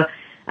 how you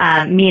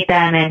meet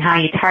them, and how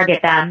you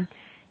target them.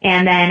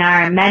 And then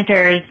our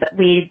mentors,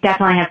 we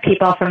definitely have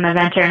people from the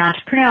venture and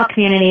entrepreneurial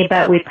community,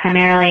 but we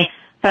primarily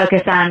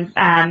focus on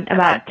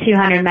about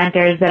 200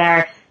 mentors that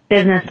are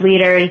business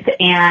leaders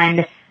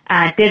and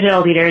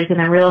digital leaders in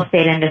the real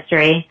estate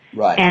industry.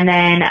 Right. And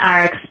then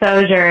our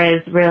exposure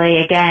is really,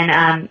 again,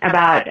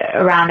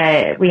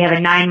 we have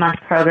a 9-month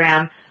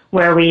program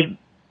where we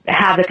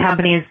have the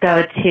companies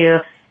go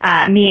to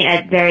meet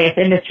at various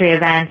industry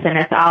events, and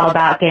it's all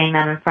about getting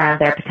them in front of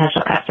their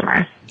potential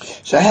customers.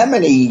 So how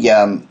many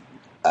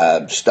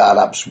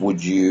startups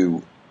would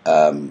you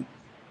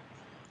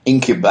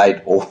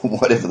incubate, or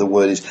whatever the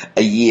word is,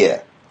 a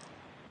year?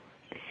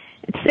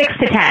 It's 6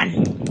 to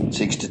 10.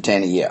 6 to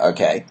 10 a year,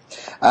 okay.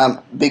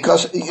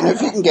 Because, you know,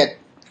 if you can get,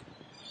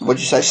 what'd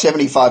you say,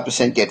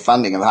 75% get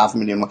funding of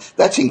 $500,000,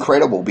 that's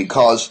incredible,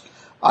 because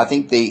I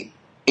think the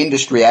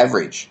industry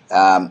average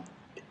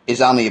is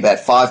only about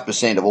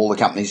 5% of all the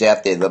companies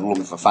out there that are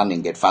looking for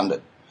funding get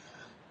funded.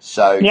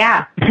 So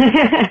yeah,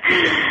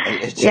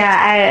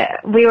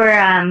 we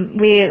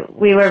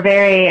were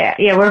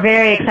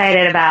very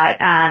excited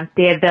about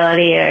the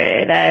ability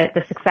or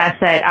the success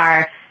that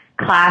our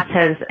class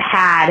has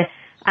had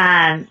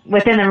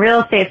within the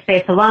real estate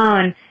space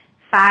alone.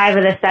 5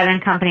 of the 7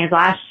 companies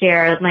last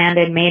year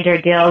landed major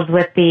deals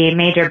with the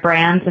major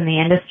brands in the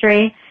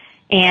industry,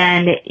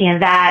 and you know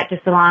that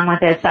just along with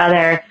this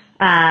other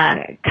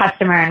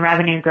customer and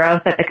revenue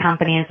growth that the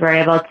companies were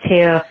able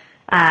to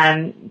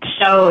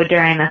show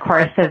during the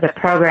course of the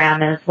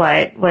program is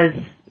what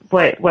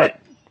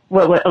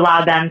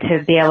allowed them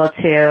to be able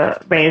to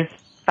raise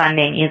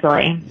funding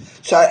easily.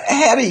 So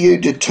how do you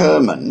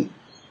determine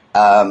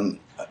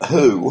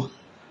who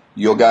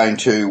you're going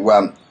to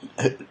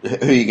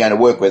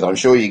work with? I'm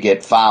sure you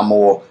get far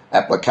more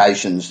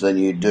applications than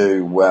you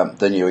do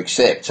than you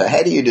accept. So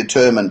how do you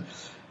determine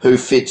who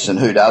fits and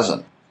who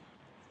doesn't?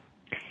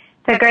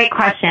 It's a great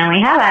question.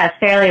 We have a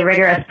fairly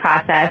rigorous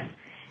process.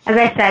 As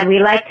I said, we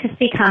like to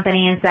see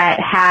companies that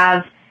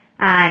have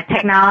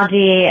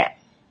technology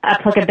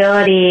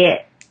applicability,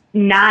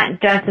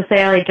 not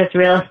necessarily just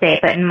real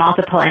estate, but in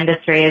multiple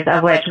industries,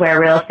 of which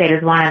where real estate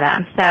is one of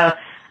them. So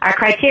our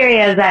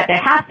criteria is that there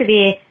has to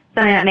be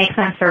something that makes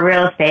sense for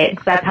real estate,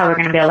 because that's how we're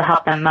going to be able to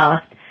help them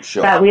most.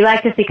 Sure. But we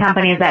like to see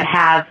companies that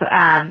have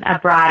a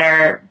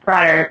broader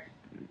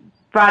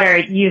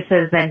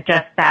uses than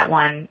just that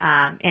one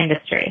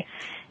industry.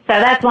 So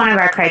that's one of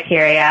our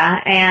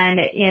criteria, and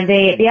you know,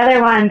 the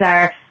other ones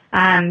are: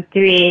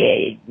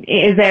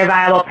 is there a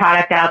viable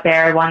product out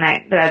there, one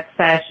that's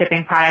a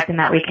shipping product, and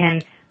that we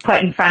can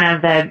put in front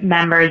of the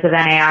members of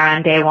NAR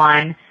on day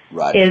one?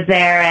 Right. Is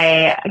there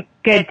a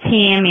good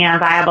team, you know, a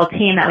viable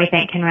team that we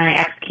think can really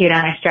execute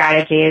on their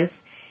strategies?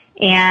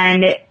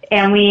 And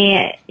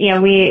we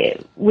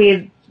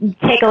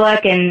take a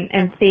look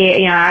and see,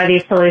 you know, are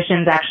these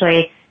solutions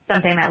actually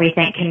something that we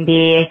think can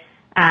be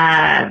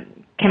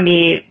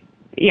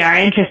you know, are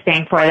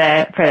interesting for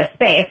the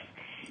space.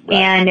 Right.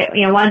 And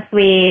you know, once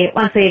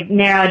we've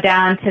narrowed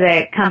down to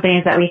the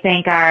companies that we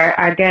think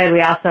are good,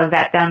 we also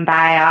vet them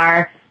by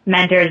our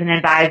mentors and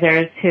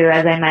advisors, who,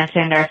 as I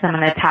mentioned, are some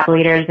of the top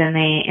leaders in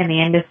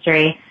the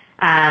industry,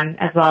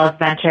 as well as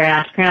venture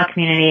and entrepreneurial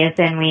communities.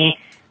 And we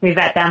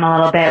vet them a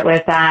little bit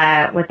with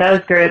those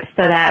groups,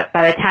 so that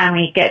by the time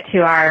we get to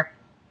our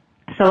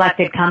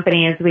selected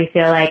companies, we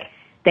feel like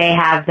they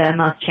have the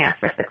most chance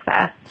for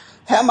success.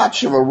 How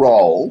much of a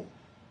role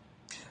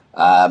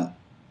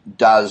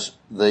does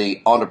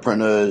the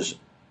entrepreneurs,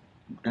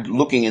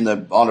 looking in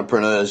the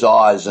entrepreneur's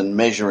eyes and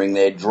measuring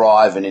their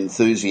drive and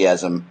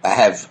enthusiasm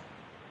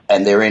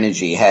and their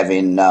energy have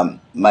in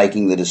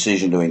making the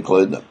decision to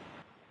include them?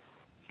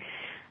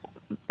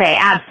 They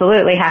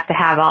absolutely have to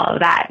have all of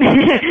that.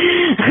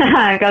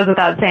 It goes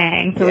without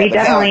saying. So yeah, we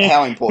definitely,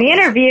 how important? We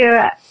interview,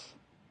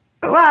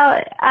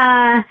 well,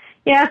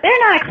 yeah, if they're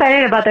not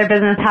excited about their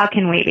business, how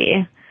can we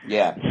be?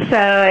 Yeah.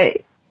 So,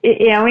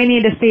 you know, we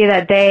need to see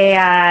that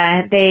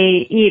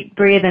they eat,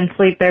 breathe, and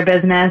sleep their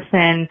business,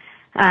 and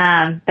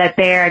that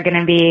they are going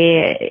to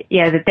be,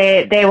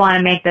 that they want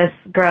to make this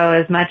grow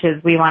as much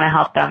as we want to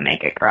help them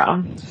make it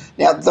grow.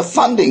 Now, the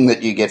funding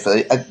that you get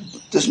for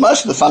does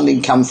most of the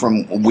funding come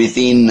from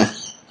within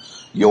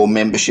your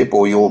membership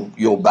or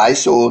your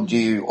base, or do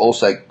you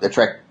also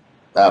attract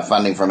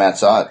funding from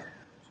outside?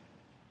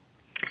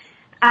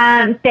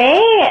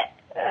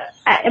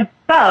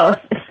 Both.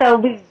 So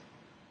we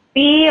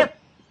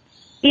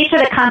each of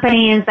the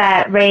companies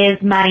that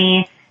raise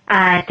money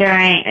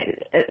during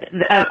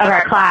of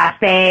our class,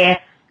 they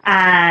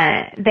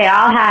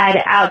all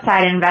had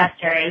outside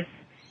investors,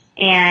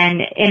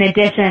 and in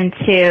addition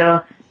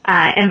to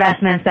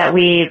investments that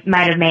we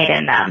might have made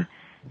in them.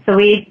 So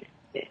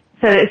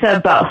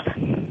both.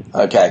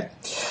 Okay.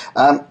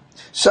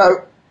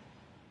 So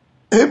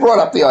who brought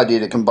up the idea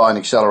to combine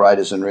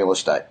accelerators and real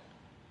estate?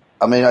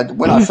 I mean,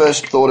 when I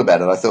first thought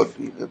about it, I thought,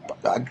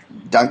 I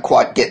don't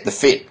quite get the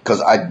fit,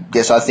 because I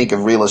guess I think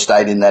of real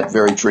estate in that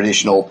very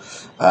traditional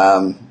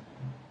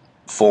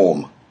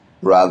form,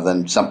 rather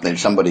than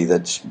somebody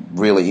that's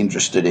really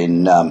interested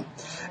in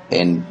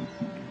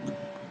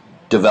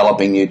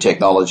developing new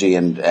technology.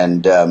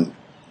 And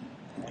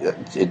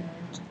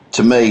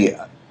to me,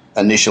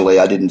 initially,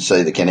 I didn't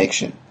see the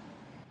connection.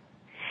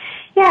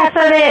 Yeah,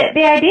 so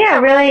the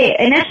idea really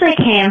initially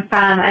came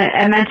from,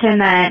 I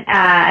mentioned that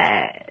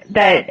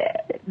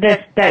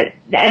that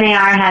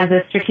NAR has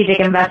a strategic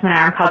investment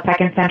arm called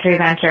Second Century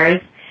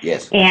Ventures.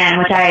 Yes. And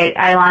which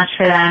I launched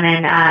for them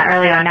in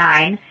early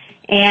 2009.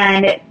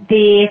 And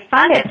the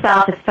fund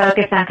itself is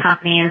focused on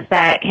companies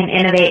that can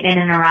innovate in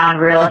and around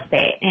real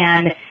estate.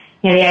 And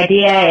the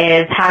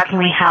idea is, how can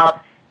we help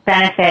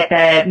benefit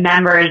the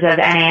members of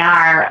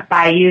NAR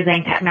by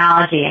using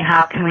technology, and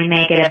how can we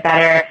make it a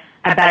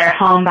better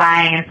home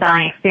buying and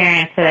selling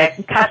experience for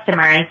the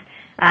customers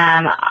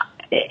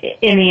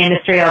in the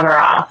industry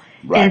overall.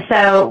 Right. And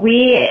so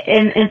we,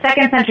 in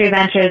Second Century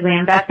Ventures, we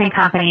invest in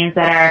companies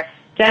that are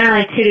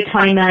generally $2 to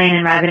 $20 million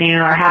in revenue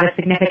or have a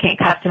significant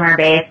customer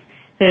base.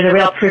 So there's a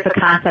real proof of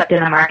concept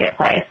in the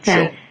marketplace. Sure.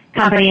 And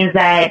companies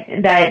that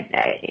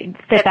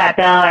fit that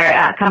bill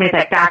are companies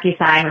like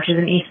DocuSign, which is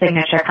an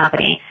e-signature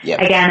company. Yep.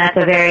 Again, that's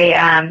a very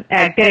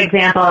a good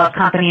example of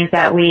companies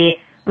that we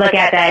look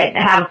at that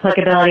have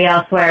applicability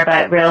elsewhere,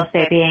 but real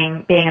estate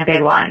being a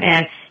big one.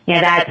 And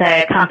that's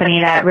a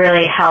company that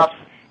really helps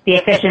the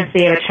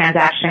efficiency of a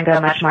transaction go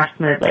much more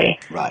smoothly.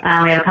 Right.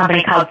 We have a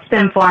company called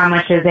SimForm,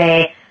 which is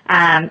a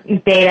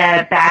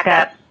data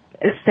backup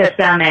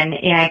system, and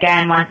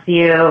again, once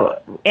you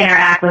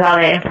interact with all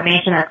the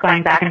information that's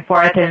going back and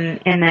forth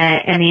in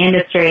the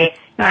industry,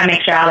 you want to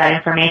make sure all that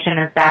information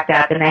is backed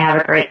up, and they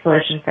have a great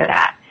solution for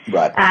that.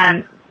 Right.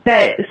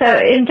 So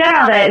in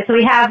general,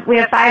 we have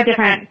 5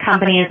 different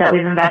companies that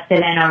we've invested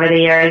in over the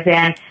years,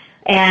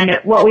 and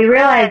what we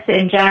realized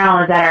in general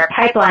is that our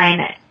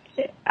pipeline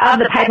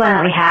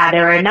that we had,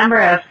 there were a number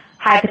of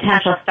high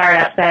potential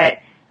startups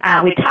that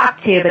we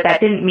talked to, but that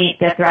didn't meet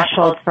the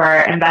threshold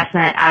for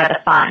investment out of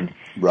the fund.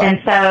 Right.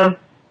 And so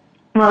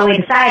what we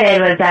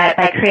decided was that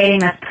by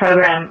creating this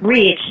program,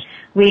 Reach,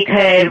 we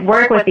could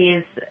work with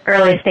these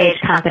early stage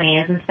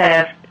companies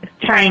instead of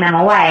turning them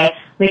away.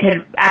 We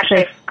could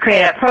actually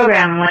create a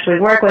program in which we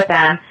work with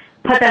them,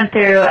 put them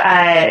through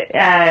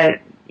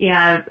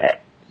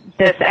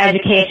this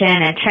education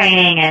and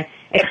training and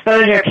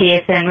exposure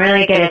piece, and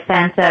really get a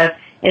sense of,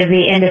 is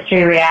the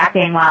industry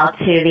reacting well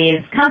to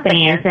these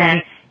companies,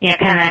 and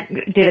kind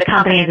of do the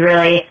companies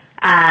really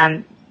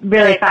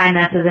find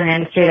this as an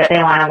industry that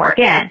they want to work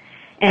in.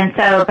 And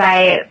so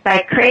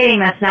by creating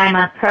this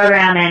 9-month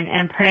program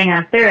and putting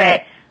them through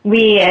it,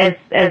 we as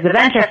the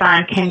venture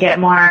fund can get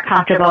more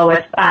comfortable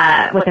with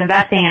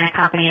investing in a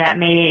company that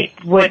maybe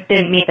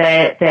didn't meet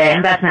the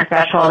investment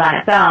threshold on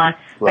its own,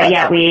 right, but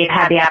yet we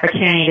had the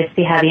opportunity to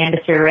see how the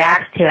industry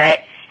reacts to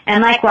it.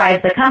 And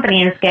likewise, the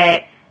companies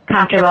get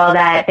comfortable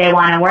that they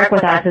want to work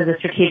with us as a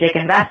strategic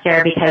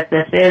investor, because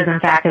this is in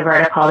fact a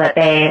vertical that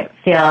they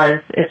feel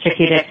is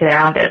strategic to their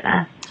own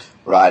business.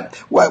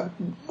 Right. Well,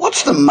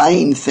 what's the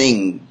main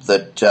thing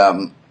that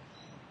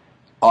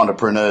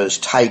entrepreneurs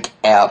take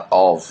out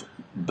of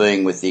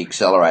being with the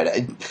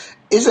accelerator?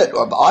 Is it?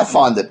 I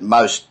find that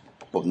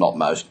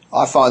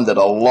I find that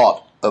a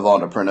lot of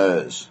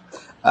entrepreneurs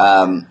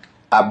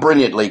are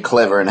brilliantly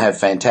clever and have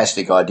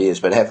fantastic ideas,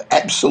 but have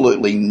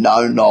absolutely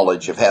no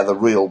knowledge of how the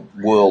real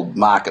world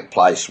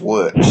marketplace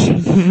works.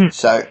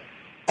 So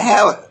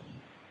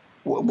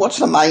what's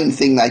the main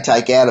thing they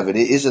take out of it?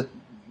 Is it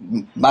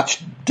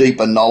much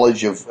deeper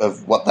knowledge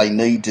of what they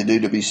need to do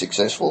to be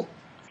successful?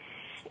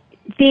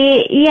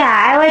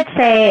 I would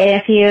say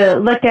if you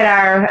looked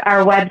at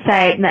our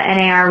website, the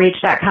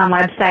narreach.com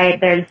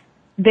website, there's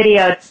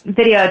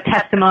video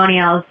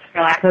testimonials,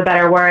 for lack of a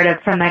better word,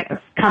 from the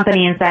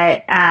companies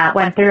that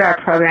went through our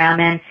program.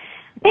 And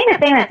I think the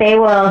thing that they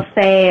will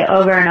say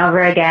over and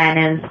over again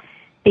is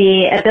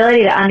the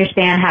ability to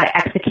understand how to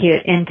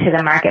execute into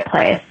the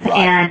marketplace.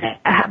 Right.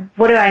 And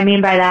what do I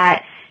mean by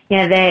that?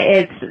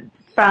 It's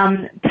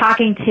from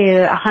talking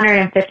to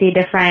 150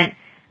 different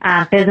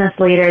business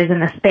leaders in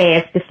the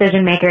space,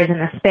 decision makers in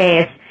the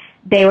space.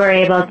 They were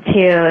able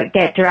to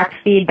get direct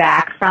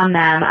feedback from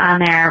them on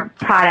their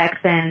products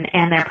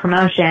and their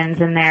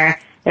promotions and their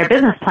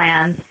business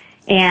plans,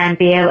 and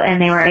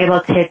they were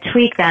able to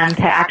tweak them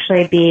to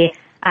actually be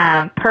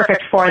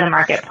perfect for the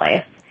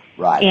marketplace.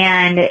 Right.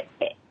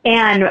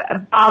 And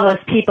all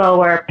those people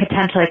were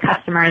potentially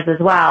customers as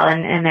well,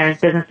 and there was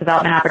business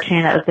development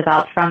opportunity that was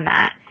developed from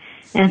that.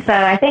 And so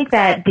I think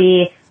that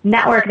the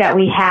network that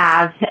we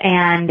have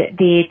and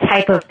the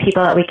type of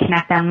people that we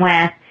connect them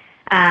with,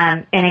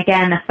 and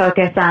again, the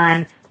focus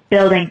on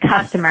building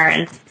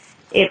customers,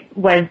 it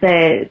was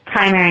the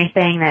primary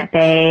thing that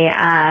they,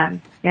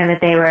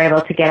 that they were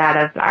able to get out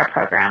of our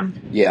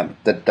program. Yeah,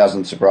 that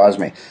doesn't surprise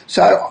me.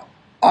 So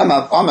I'm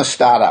a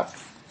startup,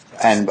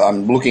 and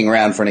I'm looking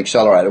around for an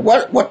accelerator.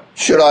 What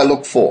should I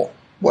look for?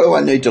 What do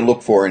I need to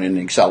look for in an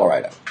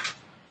accelerator?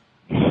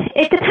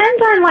 It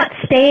depends on what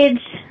stage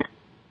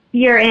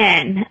you're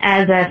in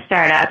as a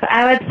startup.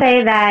 I would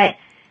say that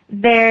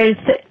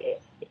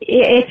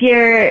if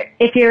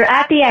you're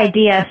at the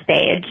idea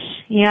stage,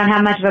 you don't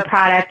have much of a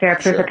product or a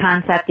proof of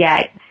concept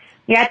yet,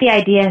 you're at the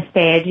idea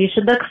stage, you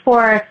should look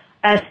for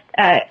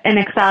an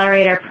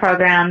accelerator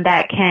program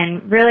that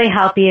can really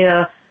help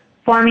you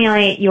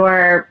formulate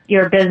your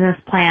business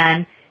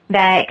plan,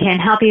 that can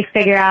help you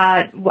figure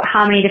out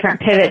how many different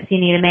pivots you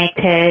need to make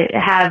to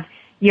have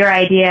your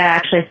idea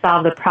actually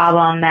solve the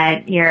problem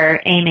that you're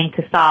aiming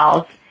to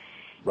solve.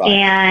 Right.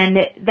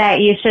 And that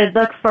you should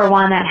look for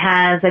one that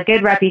has a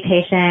good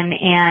reputation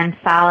and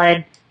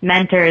solid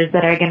mentors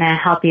that are going to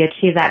help you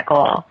achieve that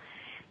goal.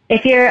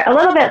 If you're a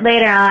little bit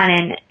later on,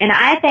 and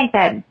I think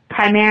that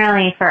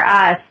primarily for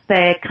us,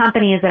 the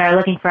companies that are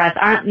looking for us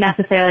aren't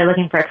necessarily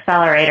looking for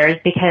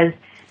accelerators because,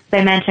 as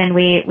I mentioned,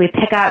 we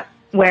pick up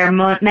where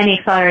many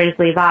accelerators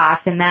leave off,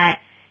 and that,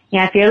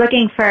 if you're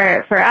looking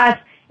for us,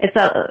 it's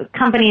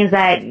companies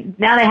that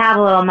now they have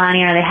a little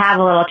money or they have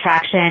a little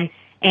traction,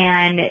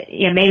 and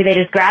maybe they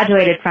just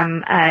graduated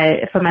from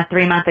a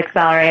 3-month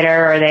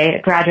accelerator, or they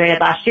graduated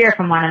last year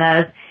from one of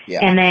those. Yeah.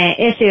 And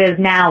the issue is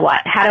now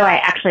what? How do I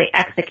actually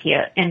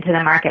execute into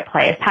the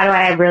marketplace? How do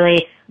I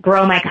really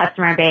grow my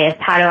customer base?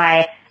 How do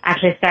I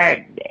actually start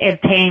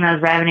obtaining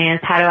those revenues?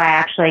 How do I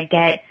actually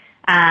get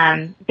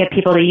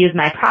people to use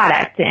my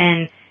product?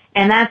 And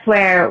that's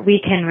where we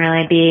can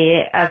really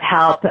be of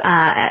help.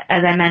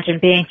 As I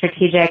mentioned, being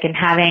strategic and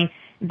having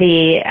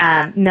the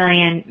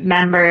million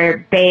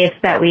member base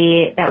that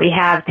we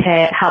have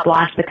to help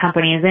launch the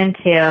companies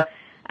into.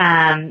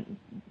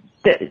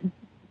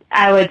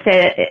 I would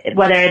say that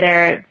whether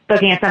they're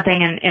looking at something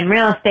in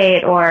real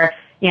estate or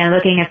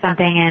looking at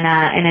something in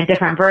a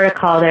different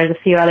vertical, there's a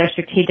few other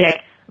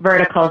strategic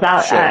verticals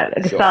out,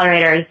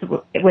 accelerators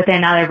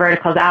within other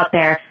verticals out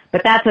there.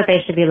 But that's what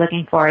they should be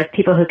looking for, is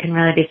people who can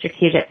really be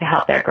strategic to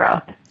help their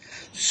growth.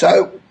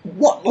 So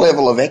what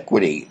level of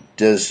equity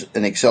does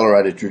an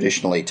accelerator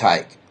traditionally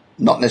take?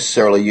 Not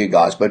necessarily you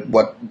guys, but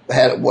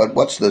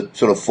what's the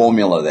sort of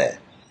formula there?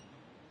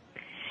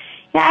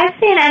 Yeah, I've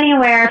seen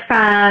anywhere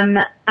from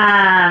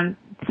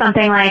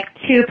something like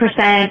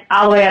 2%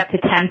 all the way up to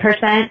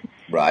 10%.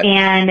 Right.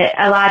 And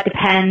a lot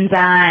depends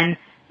on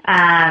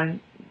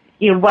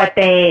what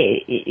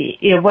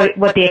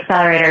the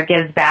accelerator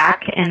gives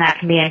back, and that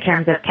can be in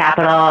terms of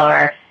capital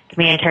or it can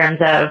be in terms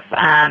of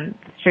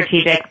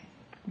strategic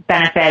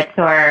benefits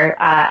or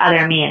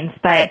other means.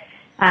 But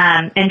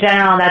in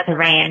general, that's a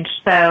range.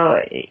 So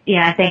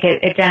I think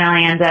it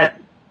generally ends up.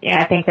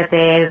 I think that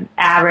the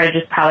average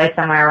is probably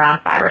somewhere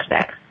around 5 or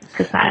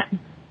 6%.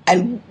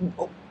 And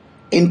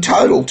in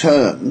total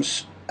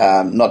terms,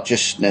 not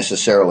just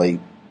necessarily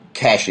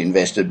cash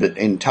invested, but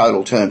in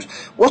total terms,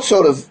 what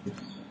sort of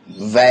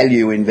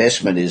value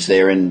investment is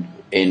there in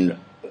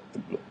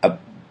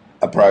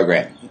a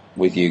program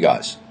with you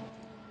guys?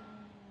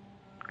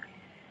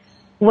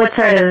 What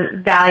sort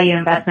of value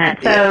investment?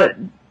 Yeah. So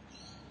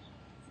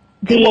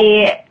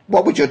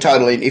what would your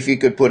total, if you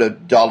could put a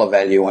dollar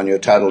value on your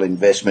total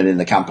investment in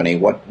the company,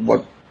 what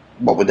would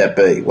that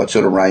be? What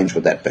sort of range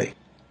would that be?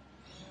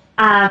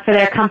 For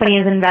their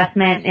company's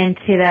investment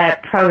into the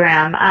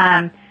program.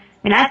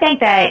 I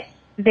think that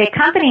the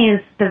companies,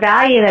 the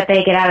value that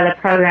they get out of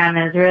the program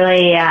is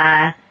really,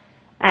 and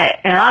a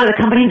lot of the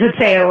companies would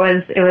say it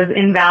was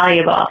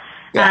invaluable.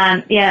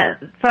 Yeah.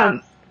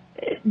 From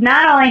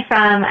not only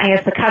from, I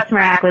guess, the customer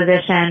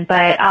acquisition,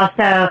 but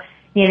also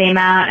the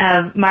amount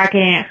of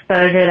marketing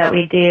exposure that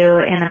we do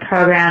in the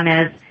program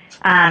is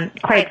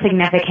quite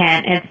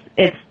significant.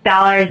 It's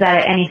dollars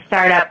that any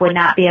startup would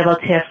not be able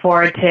to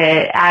afford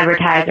to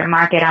advertise or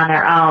market on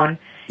their own.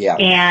 Yeah.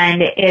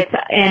 And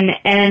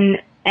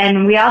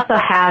and we also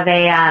have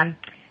a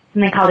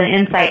something called an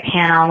insight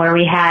panel where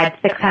we had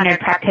 600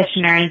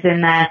 practitioners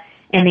in the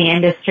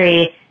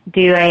industry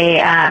do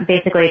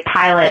basically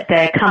pilot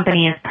the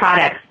company's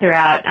products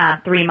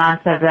throughout 3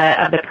 months of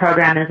the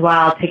program as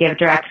well, to give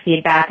direct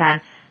feedback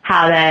on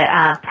how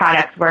the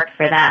products worked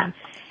for them.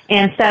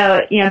 And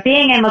so,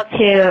 being able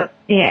to,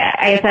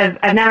 I guess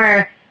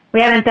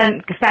we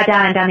haven't sat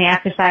down and done the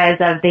exercise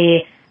of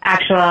the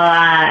actual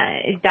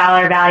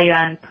dollar value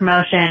on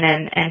promotion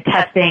and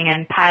testing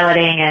and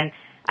piloting and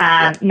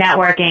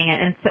networking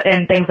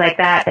and things like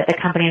that the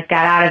companies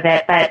got out of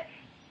it. But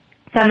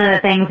some of the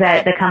things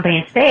that the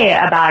companies say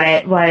about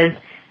it was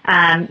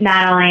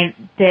not only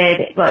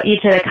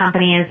each of the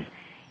companies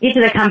each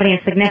of the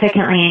companies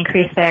significantly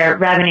increased their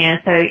revenue.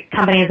 So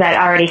companies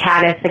that already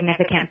had a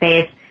significant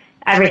base,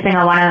 every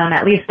single one of them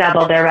at least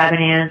doubled their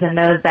revenues, and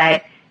those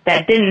that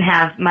didn't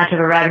have much of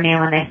a revenue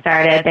when they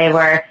started, they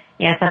were,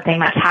 something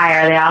much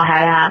higher. They all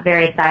had a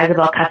very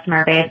sizable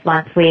customer base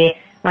once they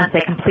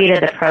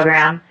completed the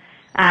program.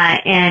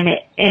 And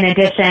in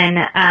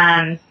addition,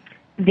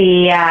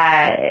 the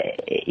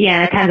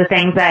kinds of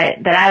things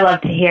that I love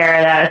to hear,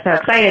 that I was so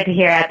excited to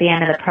hear at the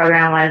end of the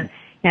program was,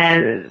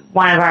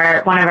 one of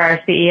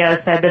our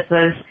CEOs said this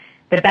was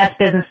the best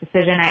business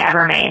decision I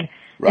ever made.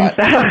 Right.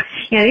 And so,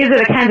 these are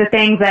the kinds of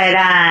things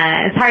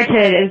that it's hard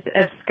to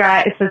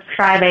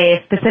subscribe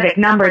a specific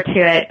number to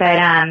it, but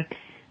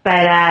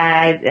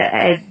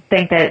I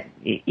think that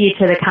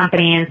each of the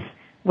companies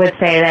would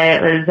say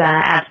that it was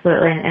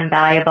absolutely an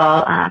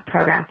invaluable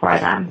program for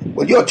them.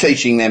 Well, you're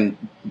teaching them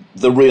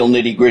the real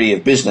nitty-gritty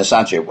of business,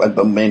 aren't you? I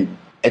mean,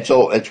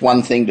 it's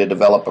one thing to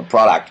develop a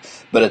product,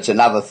 but it's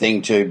another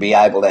thing to be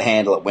able to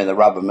handle it when the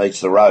rubber meets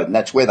the road, and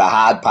that's where the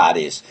hard part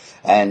is.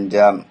 And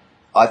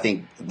I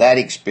think that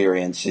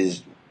experience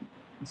is,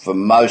 for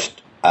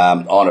most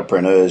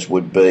entrepreneurs,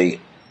 would be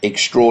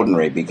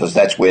extraordinary, because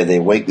that's where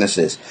their weakness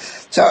is.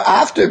 So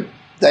after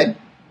they're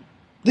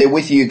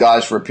with you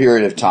guys for a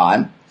period of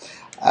time,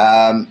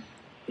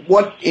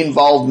 what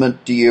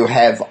involvement do you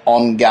have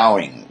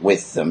ongoing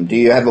with them? Do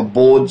you have a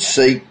board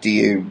seat?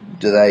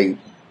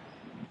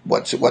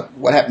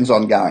 What happens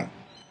ongoing?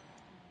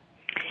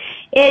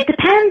 It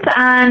depends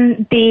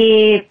on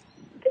it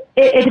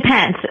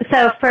depends.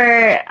 So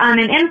on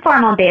an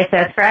informal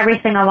basis, for every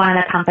single one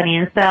of the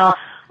companies, they'll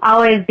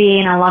always be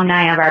an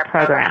alumni of our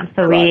program.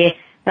 So right.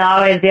 They'll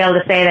always be able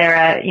to say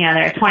they're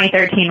a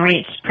 2013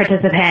 REACH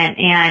participant,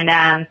 and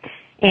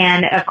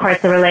of course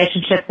the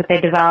relationships that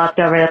they developed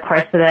over the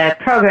course of the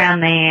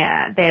program,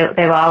 they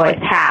will always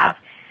have.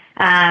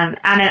 On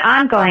an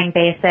ongoing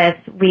basis,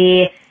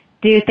 we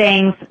do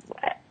things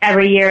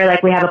every year,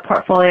 like we have a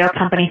portfolio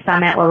company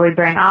summit where we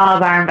bring all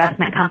of our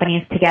investment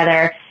companies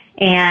together,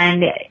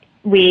 and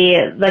we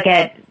look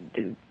at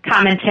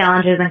common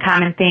challenges and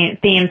common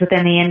themes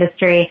within the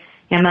industry.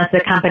 Most of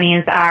the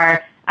companies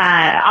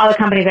all the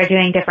companies are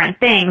doing different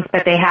things,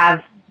 but they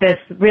have this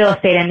real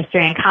estate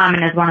industry in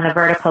common as one of the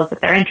verticals that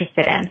they're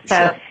interested in. So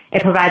sure.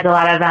 It provides a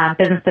lot of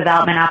business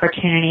development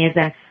opportunities,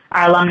 and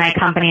our alumni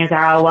companies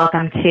are all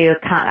welcome to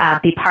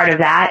be part of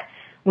that.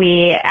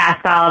 We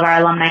ask all of our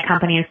alumni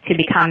companies to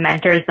become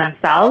mentors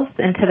themselves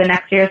into the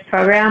next year's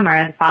program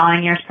or the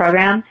following year's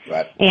program.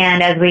 Right.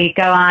 And as we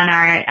go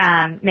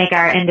on make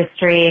our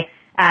industry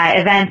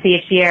events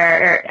each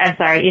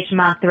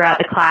month throughout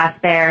the class,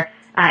 they're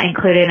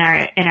included in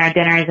our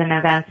dinners and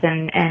events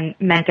and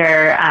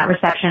mentor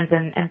receptions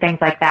and things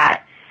like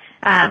that.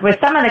 With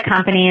some of the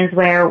companies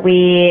where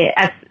we,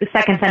 as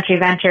Second Century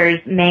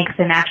Ventures, makes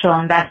an actual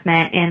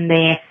investment in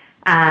the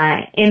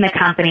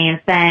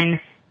companies, then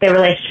the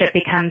relationship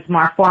becomes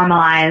more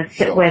formalized.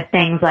 Sure. With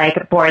things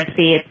like board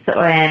seats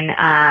and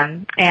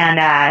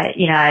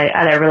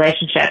other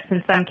relationships.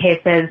 In some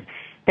cases,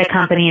 the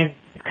companies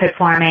could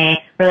form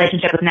a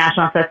relationship with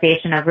National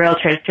Association of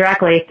Realtors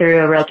directly through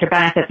a Realtor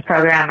Benefits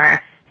program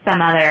or some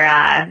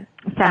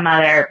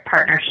other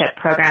partnership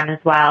program as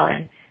well.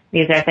 And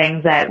these are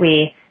things that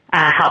we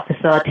help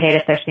facilitate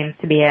if there seems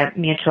to be a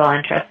mutual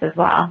interest as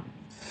well.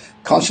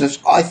 Constance,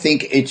 I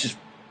think it's a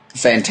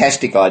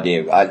fantastic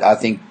idea. I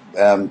think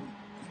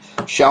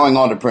showing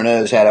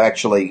entrepreneurs how to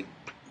actually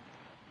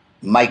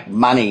make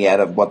money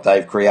out of what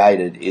they've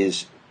created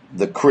is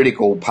the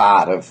critical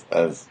part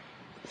of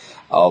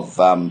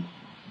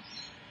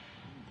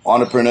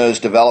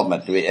entrepreneurs'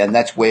 development, and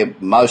that's where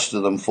most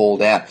of them fall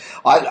down.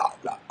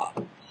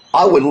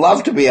 I would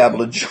love to be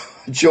able to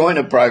join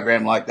a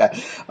program like that.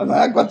 I mean,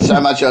 I've got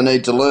so much I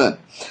need to learn.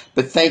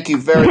 But thank you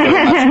very,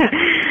 very much.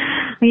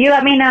 You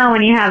let me know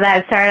when you have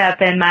that startup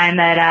in mind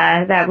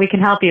that we can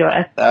help you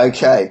with.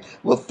 Okay.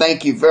 Well,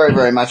 thank you very,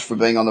 very much for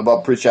being on the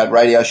Bob Pritchard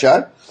Radio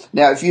Show.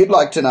 Now, if you'd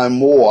like to know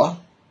more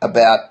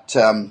about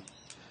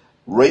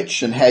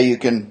REACH and how you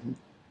can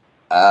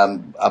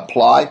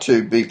apply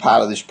to be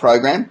part of this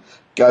program,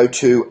 go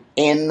to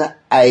NARREACH,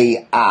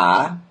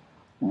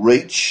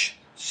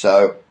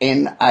 so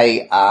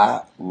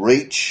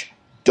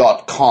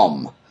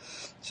NARREACH.com.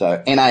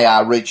 So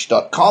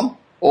NARREACH.com,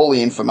 all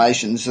the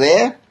information's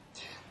there.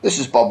 This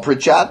is Bob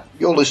Pritchard.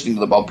 You're listening to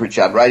the Bob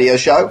Pritchard Radio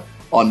Show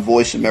on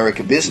Voice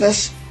America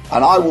Business,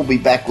 and I will be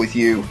back with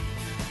you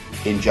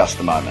in just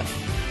a moment.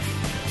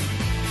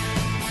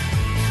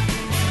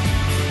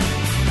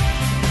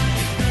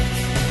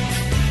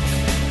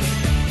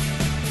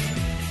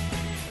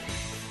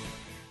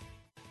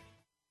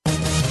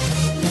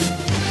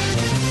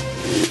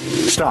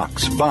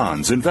 Stocks,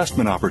 bonds,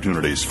 investment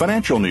opportunities,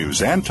 financial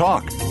news, and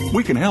talk.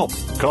 We can help.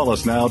 Call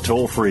us now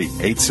toll free,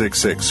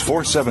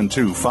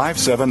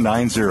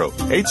 866-472-5790.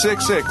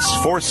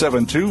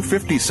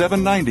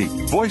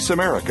 866-472-5790. Voice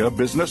America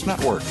Business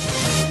Network.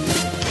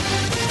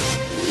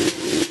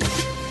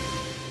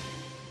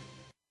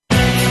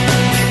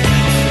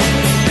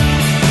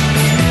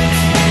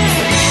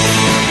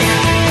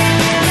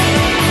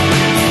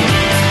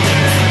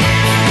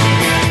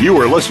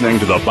 listening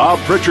to the Bob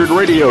Pritchard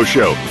Radio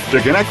Show.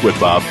 To connect with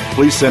Bob,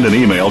 please send an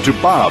email to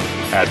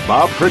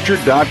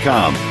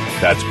bob@bobpritchard.com.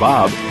 That's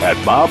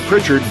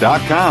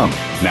bob@bobpritchard.com.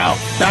 Now,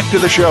 back to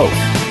the show.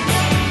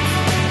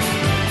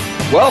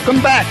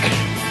 Welcome back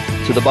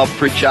to the Bob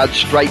Pritchard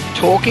Straight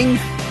Talking,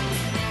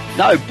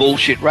 no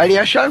bullshit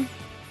radio show,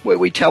 where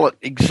we tell it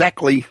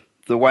exactly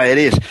the way it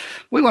is.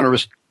 We want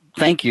to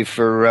thank you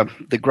for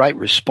the great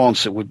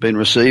response that we've been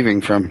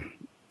receiving from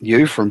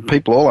you, from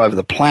people all over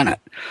the planet,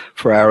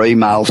 for our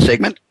email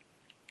segment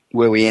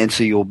where we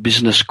answer your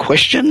business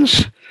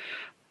questions.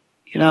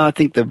 You know, I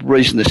think the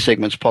reason this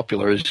segment's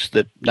popular is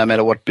that no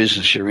matter what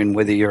business you're in,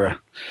 whether you're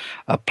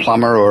a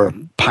plumber or a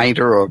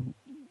painter or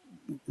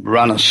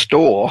run a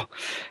store,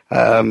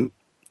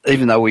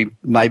 even though we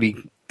may be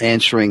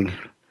answering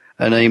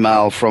an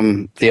email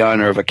from the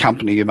owner of a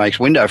company who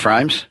makes window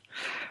frames,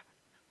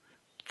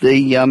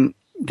 the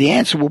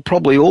answer will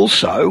probably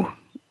also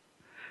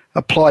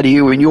apply to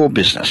you in your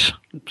business.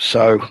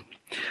 So,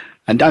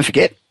 and don't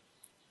forget,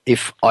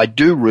 if I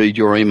do read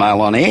your email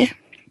on air,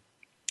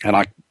 and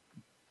I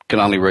can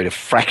only read a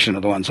fraction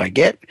of the ones I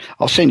get,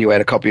 I'll send you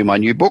out a copy of my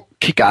new book,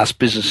 Kick-Ass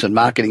Business and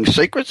Marketing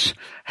Secrets,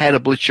 How to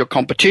Blitz Your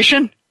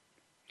Competition.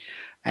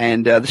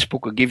 And this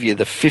book will give you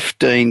the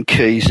 15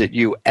 keys that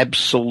you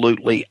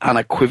absolutely,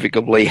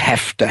 unequivocally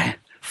have to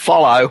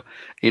follow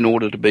in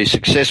order to be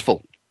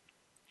successful.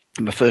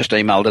 And the first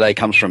email today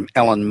comes from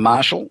Alan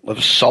Marshall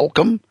of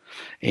Salcombe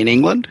in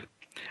England.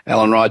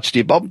 Alan writes,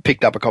 "Dear Bob,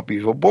 picked up a copy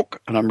of your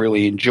book and I'm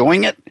really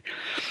enjoying it.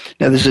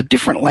 Now, there's a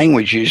different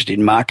language used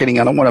in marketing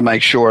and I want to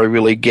make sure I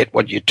really get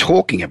what you're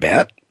talking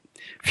about.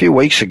 A few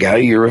weeks ago,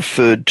 you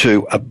referred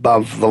to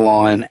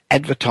above-the-line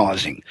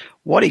advertising.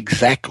 What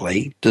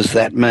exactly does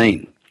that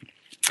mean?"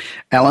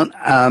 Alan,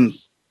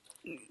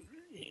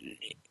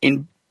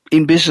 in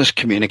business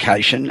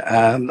communication,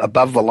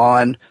 above the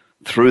line,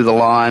 through the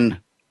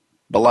line,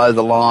 below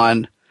the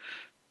line,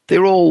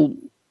 they're all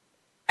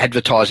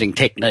advertising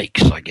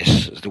techniques, I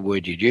guess is the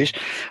word you'd use.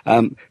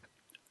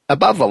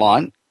 Above the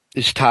line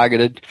is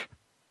targeted,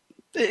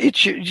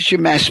 it's your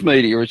mass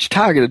media, it's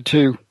targeted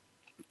to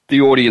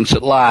the audience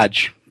at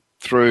large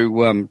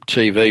through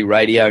TV,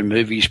 radio,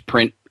 movies,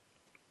 print,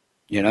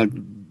 you know,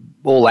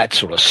 all that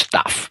sort of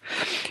stuff.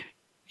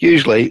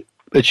 Usually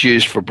it's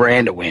used for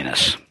brand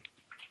awareness.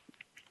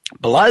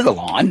 Below the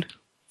line,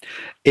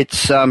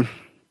 it's a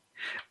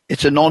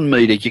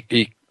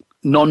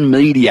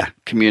non-media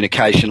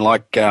communication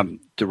like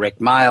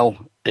direct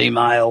mail,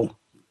 email,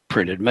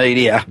 printed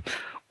media,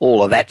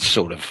 all of that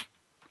sort of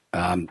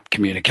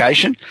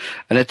communication.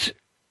 And it's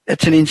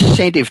an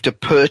incentive to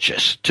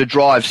purchase, to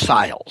drive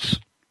sales.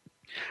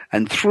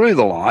 And through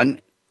the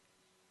line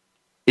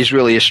is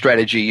really a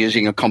strategy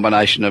using a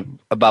combination of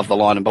above the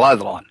line and below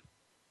the line.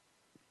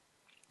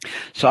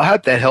 So I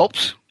hope that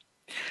helps.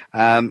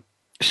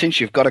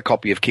 Since you've got a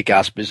copy of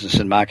Kick-Ass Business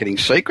and Marketing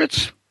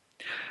Secrets,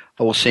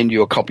 I will send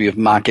you a copy of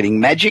Marketing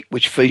Magic,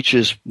 which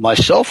features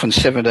myself and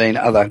 17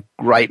 other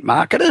great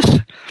marketers,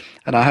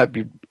 and I hope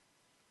you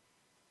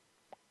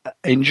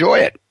enjoy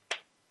it.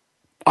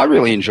 I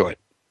really enjoy it.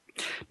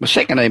 My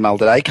second email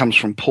today comes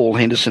from Paul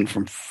Henderson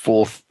from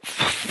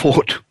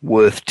Fort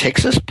Worth,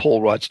 Texas.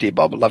 Paul writes, "Dear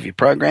Bob, I love your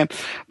program.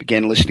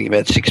 Began listening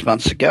about 6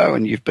 months ago,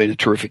 and you've been a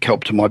terrific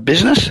help to my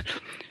business."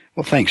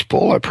 Well, thanks,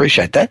 Paul. I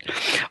appreciate that.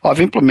 I've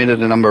implemented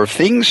a number of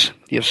things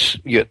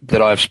that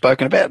I have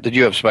spoken about, that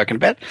you have spoken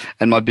about,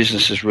 and my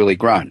business has really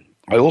grown.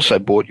 I also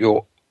bought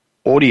your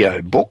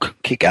audio book,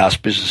 Kick-Ass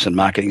Business and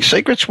Marketing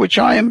Secrets, which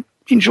I am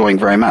enjoying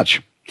very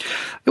much.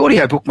 The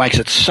audio book makes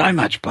it so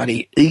much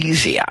bloody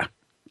easier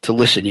to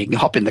listen. You can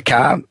hop in the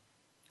car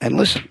and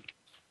listen.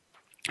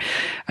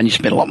 And you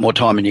spend a lot more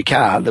time in your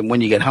car than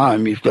when you get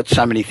home. You've got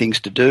so many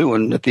things to do,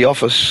 and at the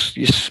office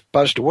you're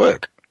supposed to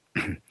work.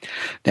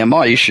 Now,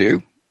 my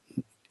issue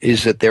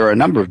is that there are a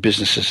number of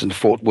businesses in the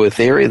Fort Worth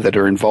area that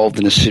are involved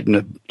in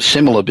a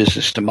similar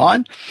business to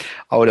mine.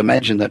 I would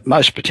imagine that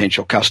most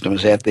potential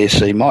customers out there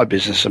see my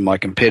business and my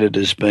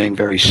competitors being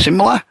very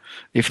similar,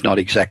 if not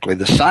exactly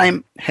the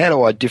same. How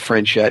do I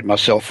differentiate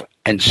myself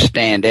and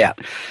stand out?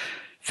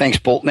 Thanks,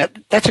 Paul. Now,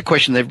 that's a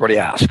question that everybody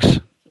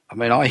asks. I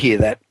mean, I hear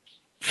that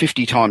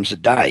 50 times a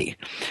day.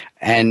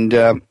 And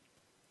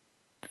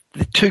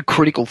the two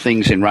critical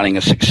things in running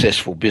a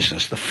successful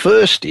business. The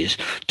first is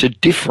to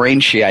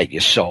differentiate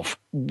yourself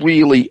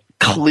really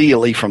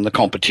clearly from the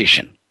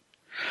competition.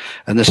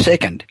 And the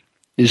second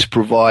is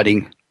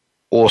providing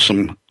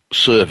awesome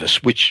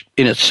service, which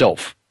in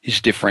itself is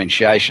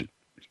differentiation.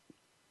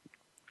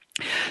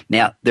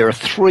 Now, there are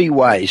three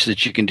ways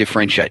that you can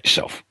differentiate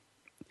yourself.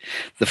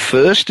 The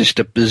first is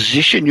to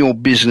position your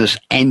business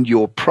and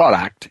your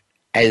product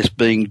as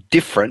being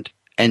different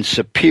and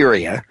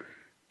superior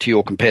to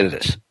your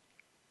competitors.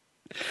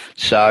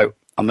 So,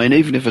 I mean,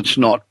 even if it's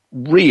not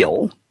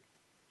real,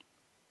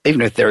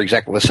 even if they're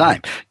exactly the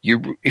same,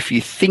 if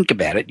you think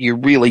about it, you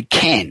really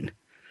can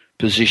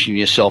position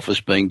yourself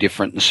as being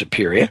different and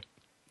superior.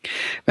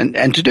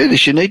 And to do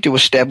this, you need to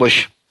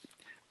establish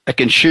a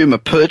consumer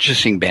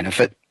purchasing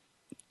benefit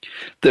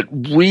that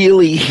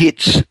really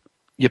hits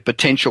your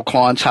potential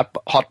client's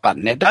hot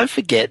button. Now, don't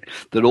forget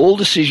that all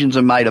decisions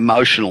are made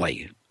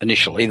emotionally.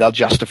 Initially, they'll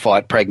justify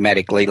it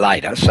pragmatically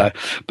later.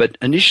 But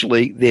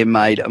initially, they're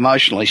made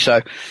emotionally.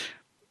 So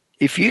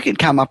if you can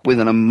come up with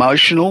an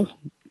emotional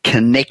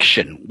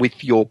connection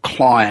with your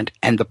client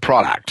and the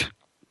product,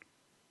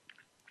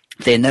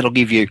 then that'll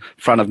give you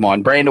front of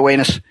mind brand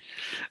awareness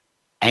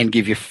and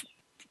give you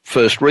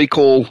first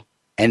recall,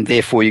 and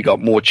therefore you got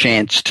more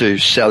chance to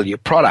sell your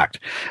product.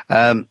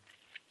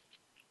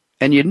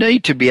 And you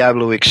need to be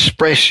able to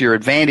express your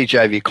advantage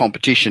over your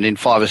competition in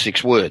 5 or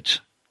 6 words.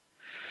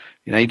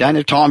 You know, you don't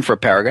have time for a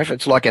paragraph.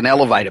 It's like an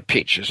elevator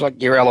pitch. It's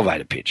like your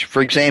elevator pitch.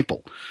 For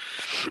example,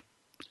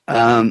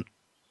 in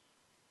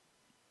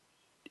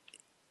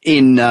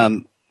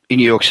New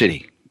York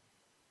City,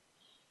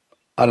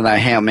 I don't know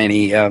how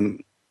many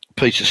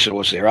pizza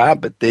stores there are,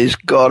 but there's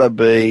got to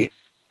be,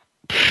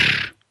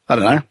 I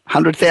don't know,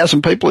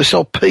 100,000 people who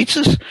sell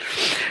pizzas.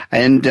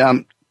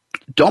 And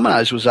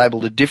Domino's was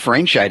able to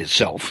differentiate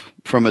itself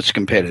from its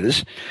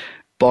competitors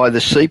by the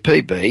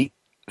CPB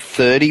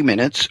 30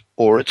 minutes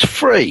or it's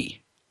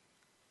free.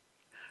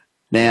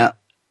 Now,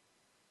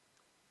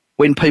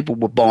 when people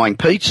were buying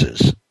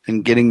pizzas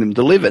and getting them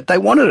delivered, they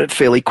wanted it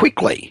fairly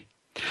quickly.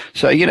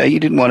 So, you know, you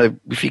didn't want to,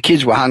 if your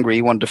kids were hungry,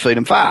 you wanted to feed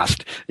them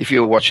fast. If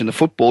you were watching the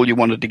football, you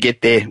wanted to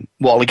get there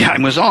while the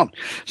game was on.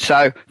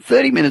 So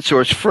 30 minutes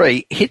or it's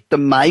free hit the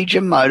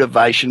major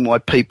motivation why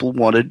people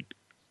wanted,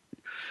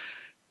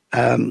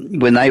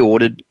 when they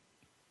ordered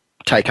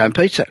take-home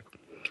pizza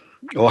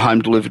or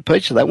home-delivered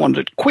pizza, they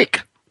wanted it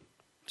quick.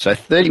 So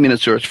 30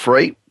 minutes or it's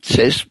free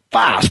says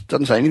fast,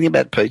 doesn't say anything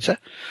about pizza.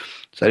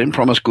 So they didn't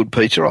promise good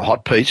pizza or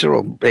hot pizza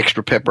or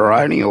extra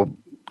pepperoni or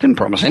didn't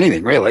promise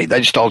anything, really. They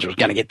just told you it was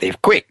going to get there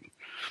quick.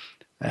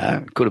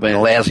 Could have been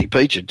a lousy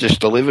pizza, just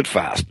delivered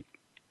fast.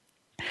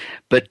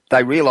 But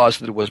they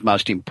realised that it was the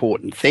most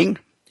important thing,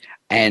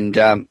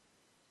 and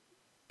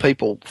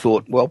people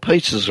thought, well,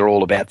 pizzas are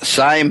all about the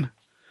same,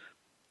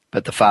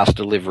 but the fast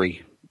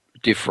delivery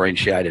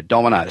differentiated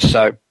Domino's.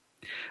 So,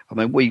 I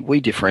mean, we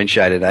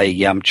differentiated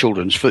a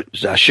children's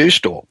shoe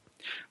store.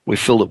 We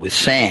filled it with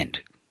sand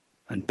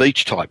and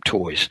beach-type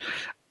toys,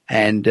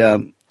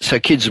 and so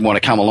kids want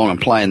to come along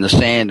and play in the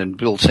sand and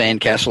build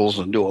sand castles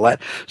and do all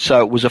that.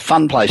 So it was a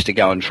fun place to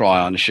go and try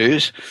on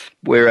shoes,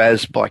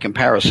 whereas by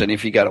comparison,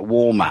 if you go to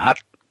Walmart,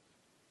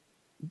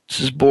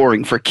 this is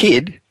boring for a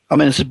kid. I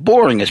mean, it's as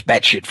boring as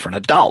batshit for an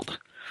adult.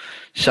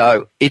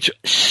 So it's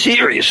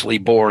seriously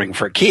boring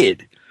for a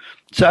kid.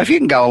 So if you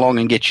can go along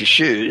and get your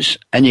shoes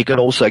and you could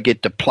also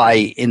get to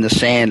play in the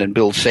sand and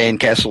build sand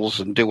castles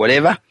and do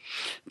whatever,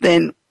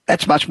 then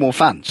that's much more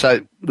fun.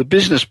 So the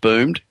business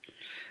boomed,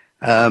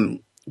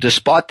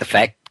 despite the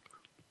fact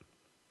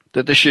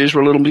that the shoes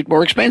were a little bit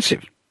more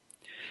expensive.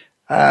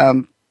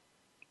 And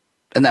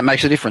that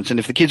makes a difference. And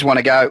if the kids want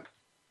to go,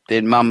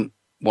 then mum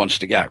wants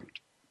to go.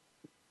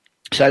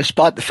 So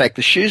despite the fact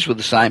the shoes were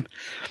the same,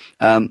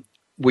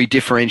 we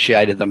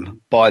differentiated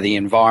them by the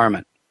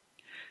environment,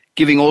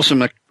 giving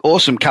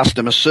awesome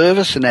customer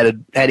service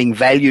and adding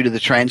value to the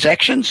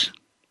transactions,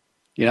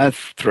 you know,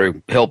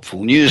 through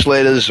helpful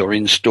newsletters or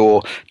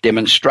in-store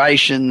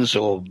demonstrations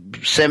or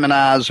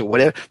seminars or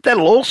whatever.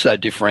 That'll also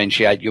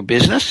differentiate your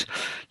business.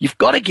 You've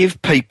got to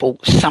give people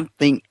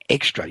something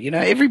extra. You know,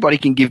 everybody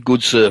can give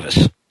good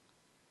service,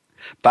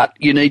 but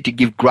you need to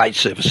give great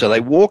service. So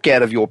they walk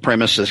out of your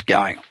premises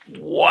going,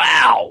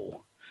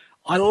 wow,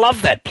 I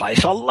love that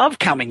place. I love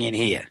coming in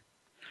here.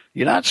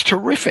 You know, it's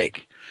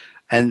terrific.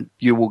 And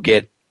you will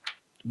get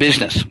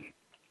business.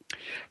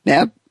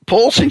 Now,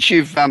 Paul, since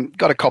you've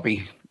got a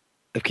copy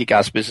of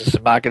Kick-Ass Business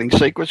and Marketing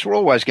Secrets, we're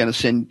always going to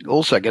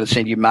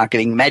send you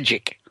Marketing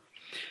Magic,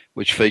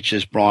 which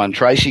features Brian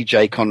Tracy,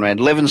 J. Conrad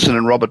Levinson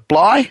and Robert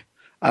Bly,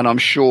 and I'm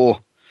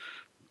sure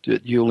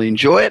that you'll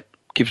enjoy it.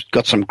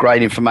 Got some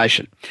great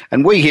information.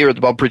 And we here at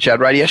the Bob Pritchard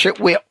Radio Show,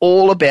 we're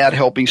all about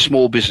helping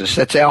small business.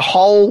 That's our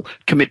whole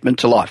commitment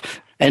to life.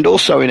 And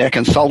also in our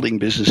consulting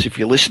business, if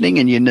you're listening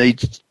and you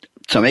need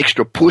some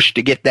extra push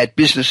to get that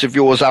business of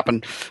yours up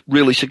and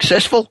really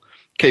successful,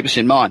 keep us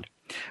in mind.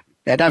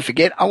 Now, don't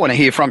forget, I want to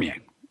hear from you.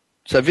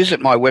 So visit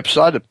my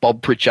website at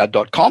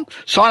bobpritchard.com.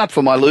 Sign up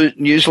for my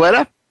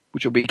newsletter,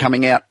 which will be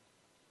coming out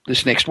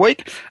this next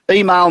week.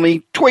 Email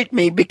me, tweet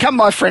me, become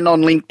my friend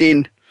on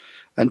LinkedIn,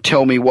 and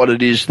tell me what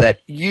it is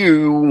that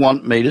you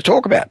want me to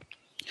talk about.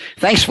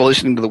 Thanks for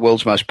listening to the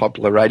world's most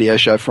popular radio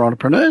show for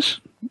entrepreneurs.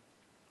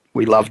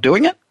 We love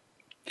doing it.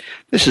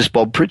 This is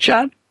Bob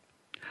Pritchard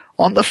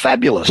on the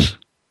fabulous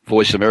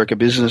Voice America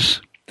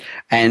Business,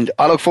 and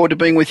I look forward to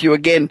being with you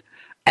again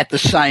at the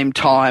same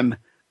time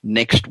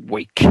next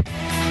week.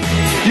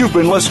 You've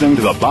been listening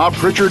to the Bob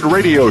Pritchard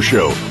Radio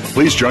Show.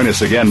 Please join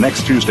us again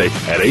next Tuesday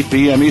at 8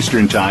 p.m.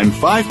 Eastern Time,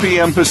 5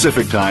 p.m.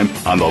 Pacific Time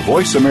on the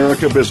Voice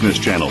America Business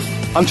Channel.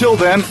 Until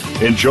then,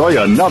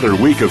 enjoy another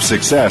week of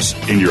success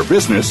in your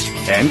business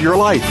and your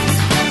life.